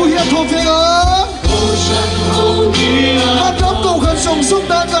ho ya thovenga. Adam kau kan song song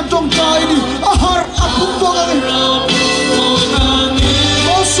dan kan tong kai ni ahar apung boga ni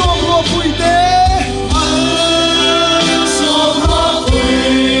oh song ro pui te song ro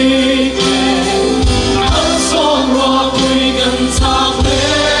pui song ro pui kan sang le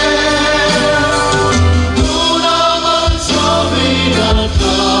tu na man so vi na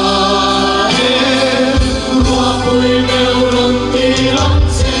ta ro pui meu ron ti ram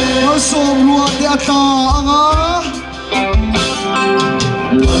se oh song ro te ata anga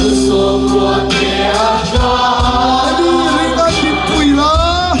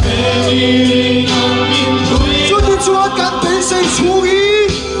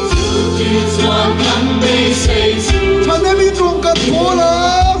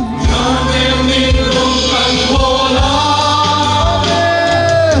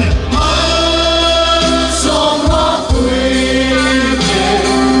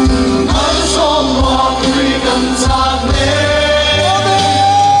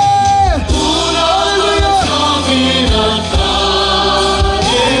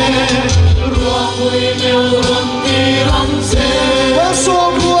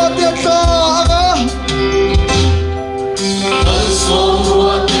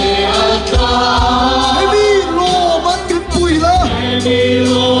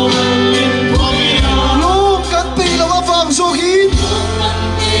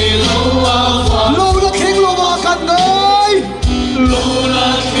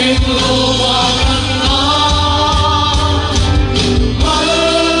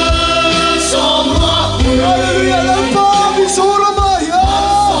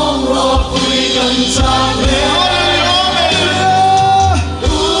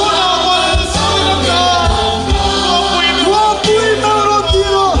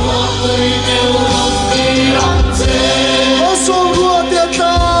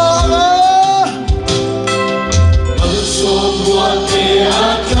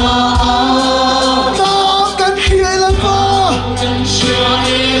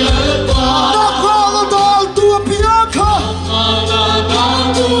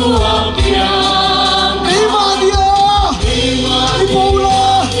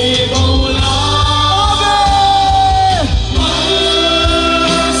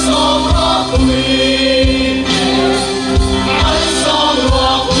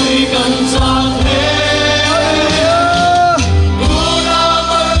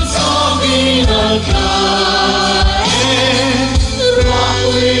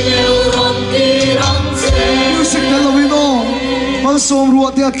som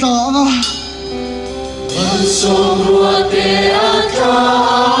ruột tiệt cả som ruột tiệt cả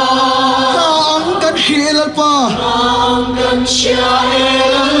ang kan khilal pa ang kan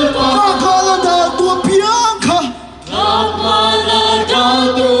shahel pa kala da tu piang kha kala da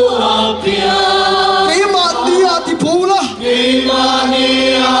tu piang kay ma dia ti pola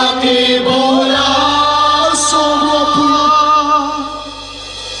som ruột pula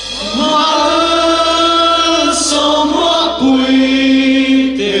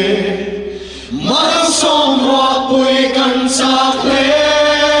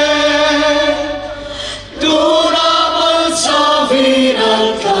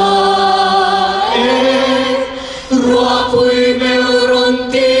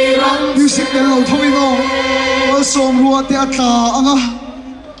som ruột tiệt cả anga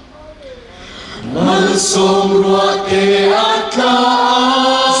som ruột tiệt cả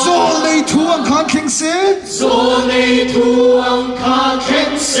zo nei thuang khan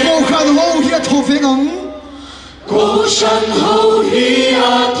kheng se mo khan ho hi tho veng ang ko shan ho hi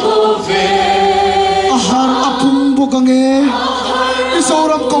tho ve ahar apum bokange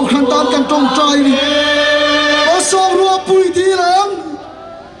isoram ko khan tan kan tong trai ni o som ruột pui ti lang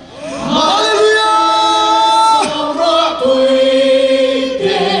hallelujah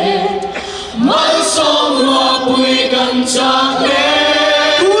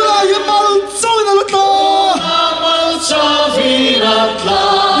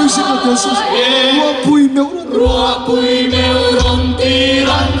Rua pui meu ron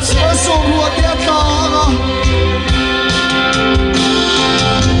tiran che so rua tiệt cả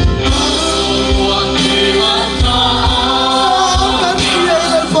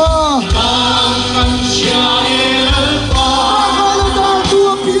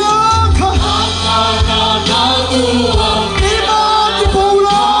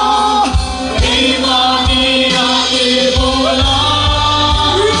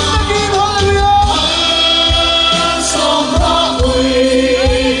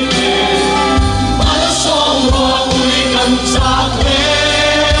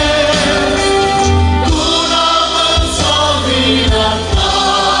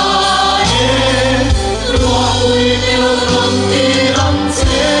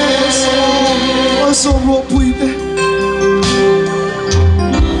som ruột pui te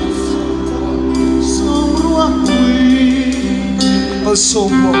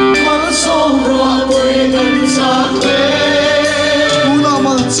som ruột pui kan sa te una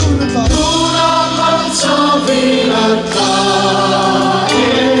mal chung ta vi la ta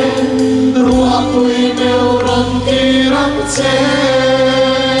rua pui meu ron tiran che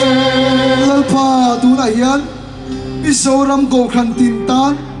lalpa tu na hian isoram go khan tin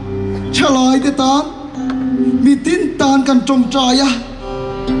tan chalai te tan mi tin tan kan trong traya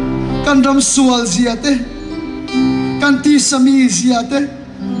kan ram sual ziate kan ti sami ziate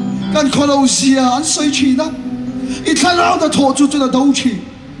kan kholo zia an soi china i thalau da tho chu da do chi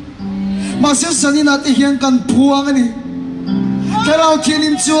ma se sanina te hian kan phuang ani thalau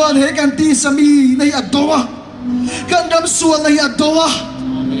thianin chuan he kan ti sami nei adowa kan ram sual nei adowa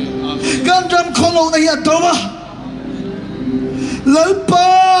kan ram kholo nei adowa lalpa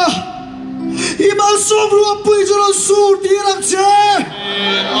imal som ruột pui cho nó sur tiếng làm che.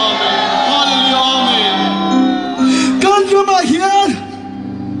 Amen. Hallelujah. Amen.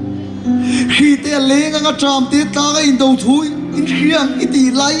 lê ngang tram tê ta cái in đầu thui in khiang in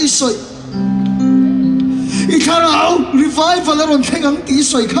tì lai soi in kharao revival là ron theng ang tì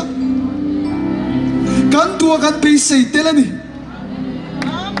soi khắc kan tua kan bị sei tê là ni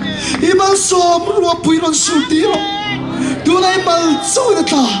imal som ruột bùi ron su tì ro tu này mal soi na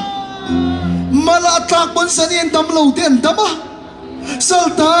ta mal attack bon san yên đam lâu tiền đam à sal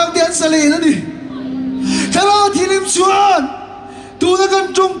tang tiền sal lê na ni kharao thì lim chuan tu na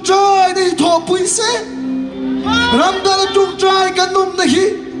kan trung trai ni thọ bùi se ram da na trung trai kan nôm na hi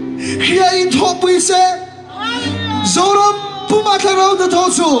khia in thọ bùi se zoram puma kharao na thọ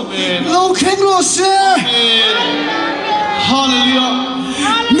chu lâu khen lo se Hallelujah.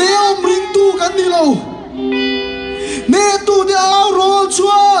 ne om ring tu kan ni lo ne tu de ao ro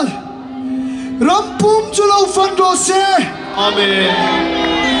chuan ram pum chu lo fan ro se Amen.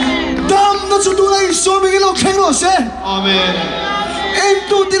 dam na chu tu lai so mi lo khen lo se Amen. em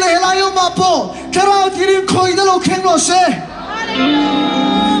tu ti le la yo ma po kharao ti rim khoi da lo khen lo se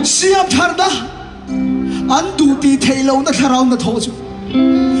siam thar da an tu ti thei lo na kharao na tho chu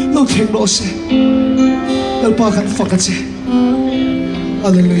lo khen lo se al pa kan fa ka che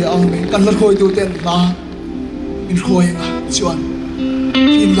hallelujah amen kan la khoi tu ten la in khoi nga chuan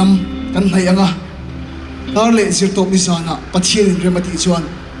in lam kan hai anga tar le sir top ni sana pathian in remati chuan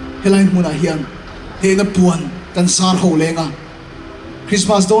helai hmuna hian he na puan kan sar ho lenga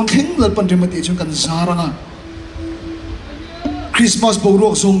Christmas don thing lal pan remati chuan kan saranga Christmas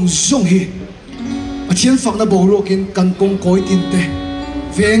borok song song hi pathian fakna borok in kan kong koi tin te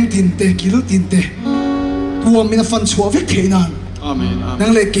veng tin te kil tin te tuam mina fan chua vek theinan Amen.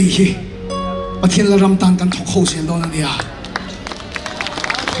 nang le ke hi pathian la ram tan kan thok ho sel don ania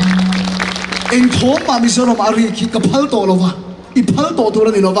en thom ma mi zorom ari ki ka phal to lova I phal to tur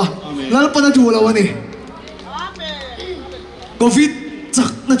ni lova lal pana tu lova ni covid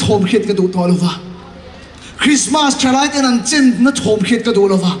chak na thom khet ka du to lova Christmas chalai ten an chen na thom khet ka du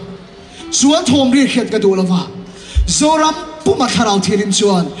lova suan thom ri khet ka du lova zoram puma tharau thirim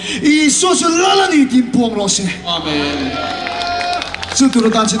chuan I so so lalani tim puang lo se Amen. chu tu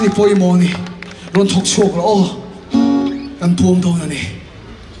dan chani poi mo ni ron thok chok lo kan puang do na ni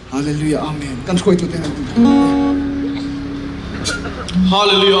hallelujah amen kan khoi tu ten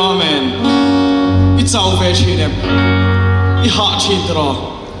Hallelujah. Amen. It's our way to them. I heart to draw.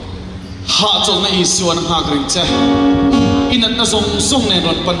 Heart on the issue and hagring che. In an song and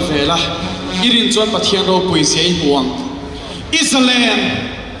on Panvela. Irin John Patian Ro Puisia in Huang. Israel.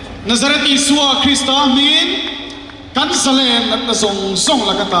 Nazareth Isua Christa mean. Kansaleen at the song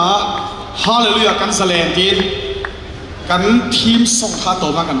lakata. Hallelujah. Kansaleen din. Kan team song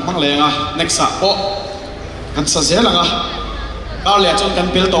hato kan panglenga. Next up. Kan sa zelanga. Kalau lihat con kan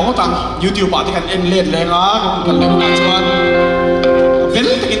bel tong tang YouTube pati kan enlet lenga kan lenga cuman bel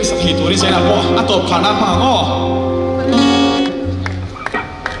tekin sakit turis saya napo atau kanan mango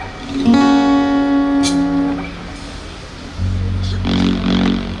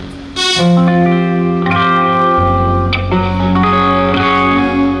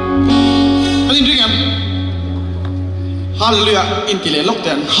Alin ringam Hallelujah intile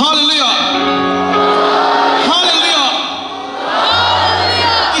lokten Hallelujah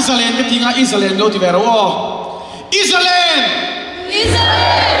Israel ketinga Israel lo tivero Israel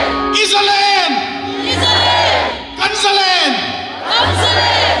Israel Israel Israel Kansalen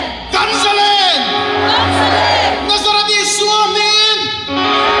Kansalen Kansalen Kansalen Nazareth Yesu amen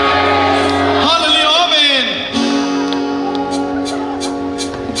Hallelujah amen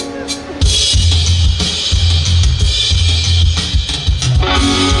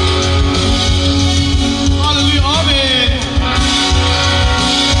Hallelujah amen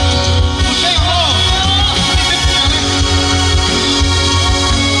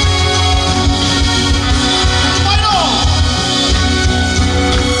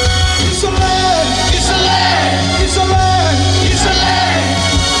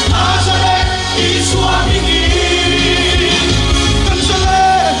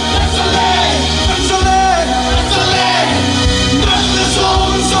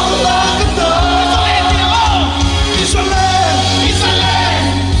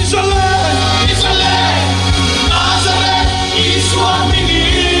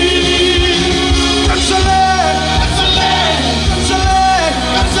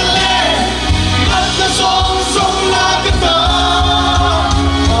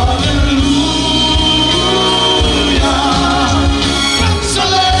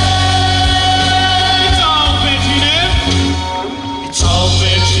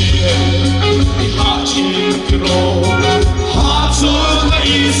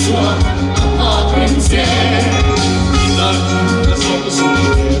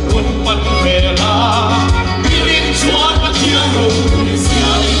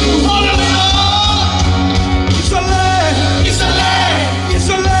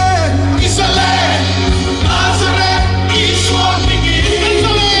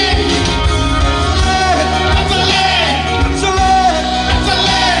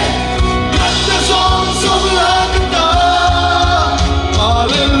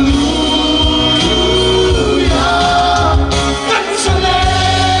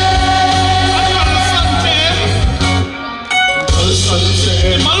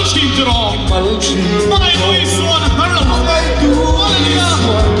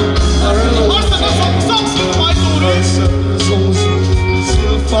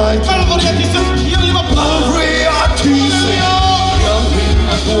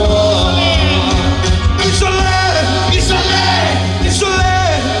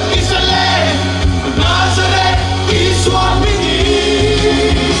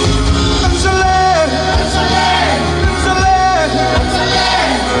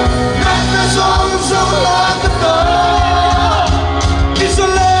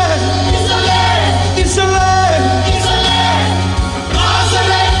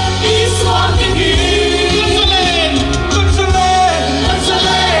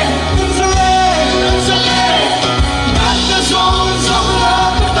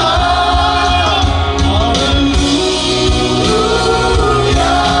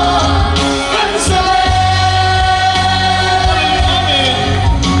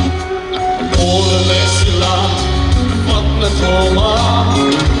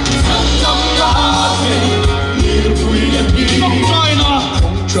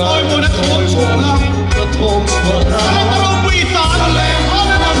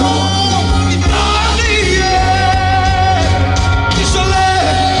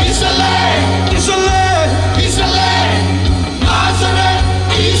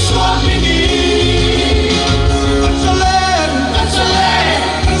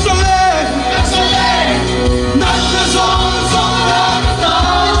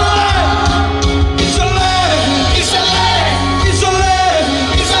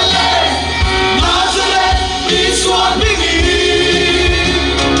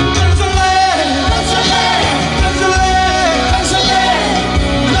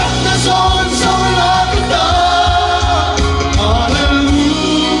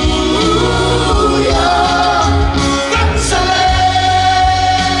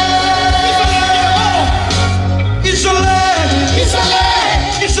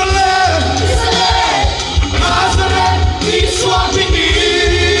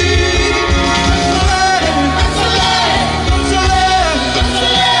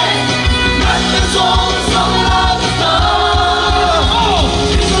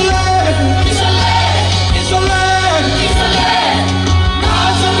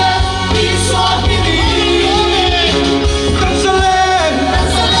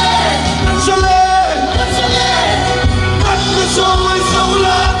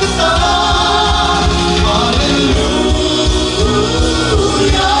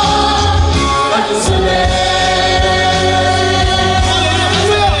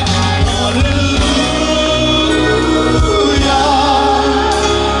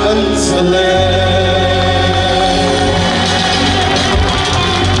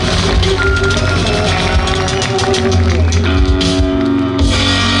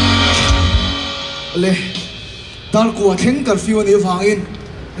le dar ko theng kar fiu ni wangin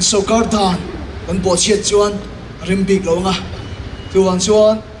so kar dan kan bo chiat chuan rimbik lo nga chuan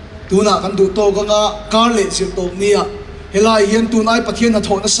chuan tuna kan du to ka nga kar le sil to nia helai hian tunai pathian na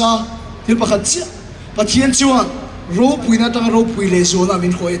thona sa thil pakhat chi pathian chuan ro puina tang ro pui le zona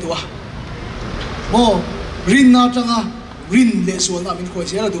min khoi tuwa mo rin na tanga rin le zona min khoi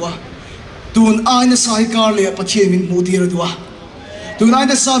sela tuwa tun ai na sai kar le pathian min mu dir tuwa tun ai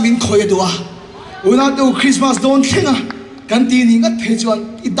na sa min khoi tuwa una tu Christmas don thinga kan ti ni ngat the chuan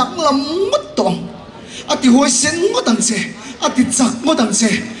I dang lam ngot tong ati hoi sen ngot ang che ati chak ngot ang che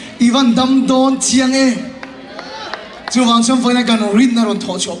iwan dam don chiang e chu wang chom phai na kan rin na ron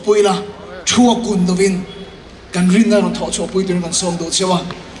tho cho poila thua kun do win kan rin na ron tho cho poi tu kan som do chewa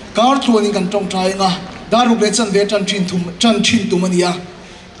kar thua ni kan tong trai nga daru le chan ve chan thin tu mania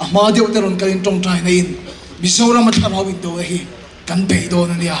ama deu te ron kan tong trai na in Mizoram ma thar hawin do hi kan be do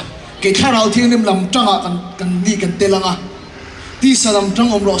na nia ke tharau thiang nim lam tanga kan ni kan telanga ti salam tang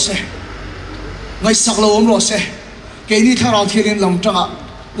om ro se ngai saklo om ro se ke ni tharau thiang lam tanga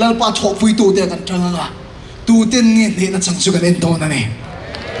lalpa thok pui tu te kan tanga nga tu ten ni ne na chang chu kan en to na ne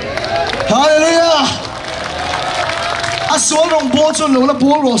hallelujah asol rong bo chon lo la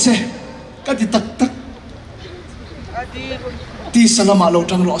bo ro se ka ti tak tak ti salama lo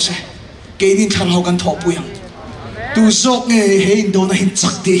tang ro se ke ni tharau kan thok pui yang tu zok nge he in do na hin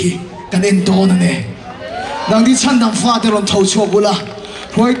chak ti kan en do na ne nang di chan dang fa de ron thau cho bula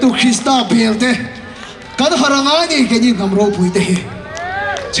hoi tu Krista bel te kan haranga ni ke ni ngam ro pui te he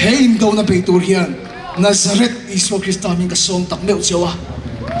che in do na pe tur hian Nazareth Isu Krista min ka som tak meu chewa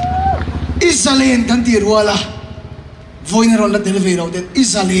Israel kan ti ruala voina ron la delve ro den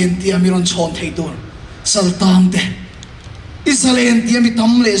Israel ti amiron chon thei tur saltang te Israel ti mi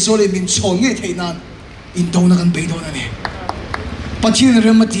tam le zole min chon nge thei nan in do na kan pe do na ne pathin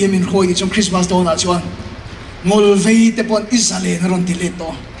rem ti min khoi ni chom Christmas do na chuan ngol vei te pon Israel na ron ti le to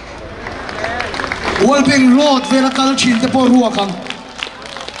wal peng road vela kal chin te po ruwa kang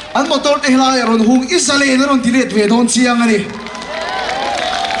an motor te hla ron hung Israel na ron ti le ve don chiang ani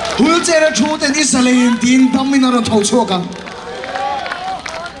wheelchair thu ten Israel tin dam min ron thau cho kang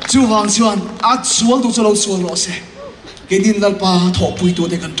chu wang chuan at sual du chalo sual ro se ke din dal pa tho pui tu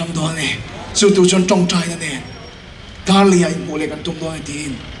te kan tang do ani chu tu chon tong trai na ne Garlia in mole kan tum do ni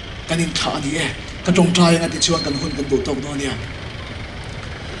tin kan in tha ni e ka tong trai nga ti chuan kan hun kan du tok do nia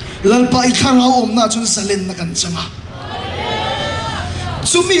lalpa I khara om na chun salen na kan changa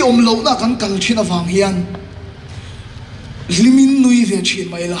chumi om lo na kan kal thina wang hian limin nui ve thin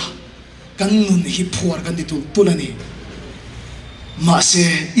mai la kan nun hi phuar kan ti tu tulani ma se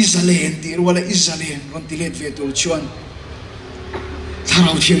Israel ti wala Israel ron ti let ve tu chuan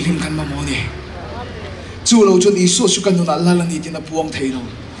tharau thiang him kan ma mo ni chu lo chun Isu su kan na la ni tin a puang thei lo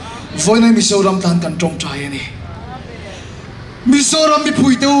voina Mizoram tan kan tong trai ani Mizoram mi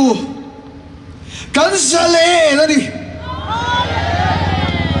phui tu kan sale la ni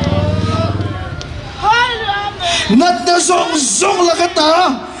nat na zong la ka ta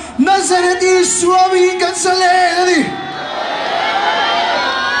Nazareth Isu mi kan sale la ni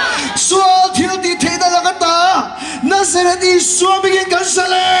so thil ti thei da la ka ta Nazareth Isu mi kan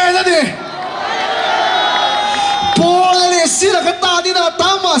sale la ni Paul le sila ka ta di na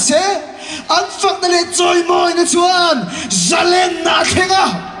tama se an fak na le joy mo na chuan zalen na khenga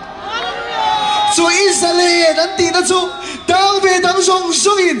so Israel an ti na chu dang ve dang song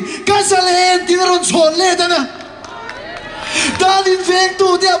songin ka zalen ti na ron chon le da na dan in veng tu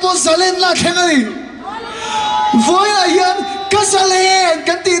dia bo zalen la khenga ni voi la hian ka zalen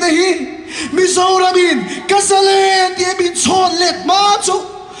kan ti na hi Mizoram in ka zalen ti min chon let ma chu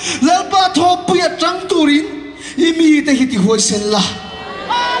lalpa thop puya tang turin imi te hiti hoi sen la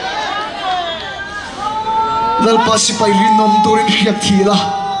lalpa sipai rinom turin hiak thila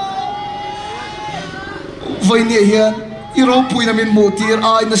vai ne hian I ro puina min motir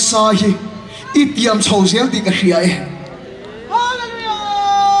ai na sa hi itiam chho sel ti ka hria e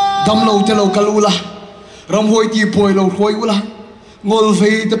dam lo te lo kalula ram hoi ti poi lo hoi ula ngol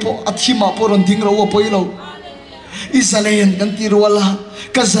vei te po athima po ron ding ro poi lo Israel kan ti ruala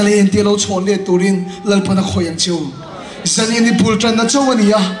ka zalen ti lo chon le turin lalpa na khoyang chu zalen ni bultran na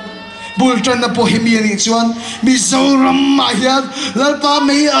chawania bultran na po himi ni chuan Mizoram ma hian lalpa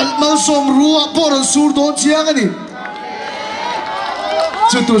mei al mal som ruwa poron sur don chiang ani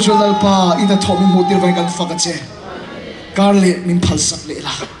chu tu chu lalpa ina thomi mutir vai kan fa ka che karle min phal sak le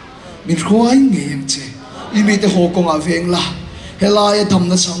la min khoi nge yang che imi te ho kong a veng la helai dam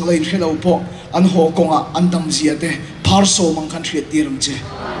na sang lai thelo po an ho konga an dam zia te phar so mang khan thriat tiram che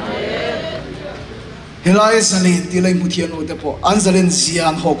helai zalen ti lai muthian o te po an zalen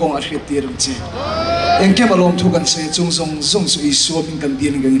zian ho konga thriat tiram che engke balom thu kan se chung zong zong su isu min kan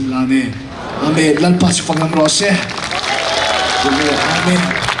din gan la ne amen lan pa chu phang ro se amen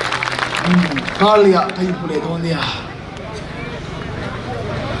kalia kai pule donia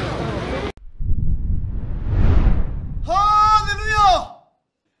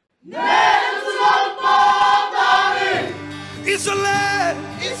It's a land,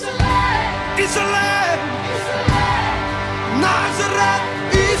 it's a land, Nazareth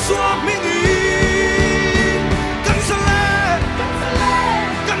is what we need. It's a land,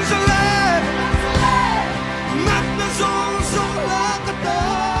 it's a land, not the zone, so like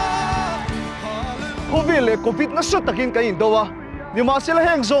Covid le Covid na shot takin kain dowa. Ni ma sila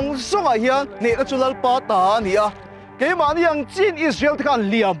heng zong a hian ne na chulal pa ta ni a. Ke ma ni ang chin Israel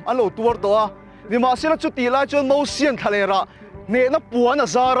thakan liam an lo tuar dowa. Ni ma sila chu ti lai chon mo sian thalera. Ne na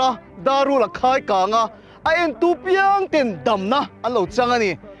Puanzar daru la khai ka nga a en tu piang ten dam na an lo chang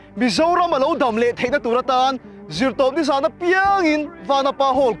ani Mizoram alo dam le theina turatan zirtop ni sana piang in vana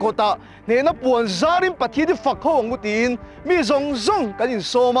pa hol kota ne na Puanzar in pathi di fak ho ngutin mi zong zong kan in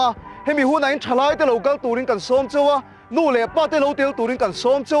soma hemi hu nain thalai te local turin kan som chowa nu le pa te lo tel turin kan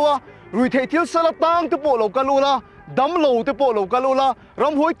som chowa rui thei thil sala tang te po local ula dam lo te po local ula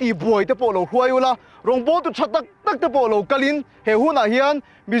ram hoi ti buai te po lo huai ula rong bo tu chatak tak te po localin he hu na hian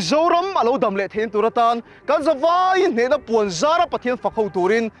Mizoram alo dam le thein turatan kan zawai ne na Puanzar pathian fakho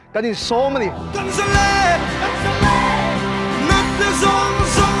turin kan in som ani It's a land.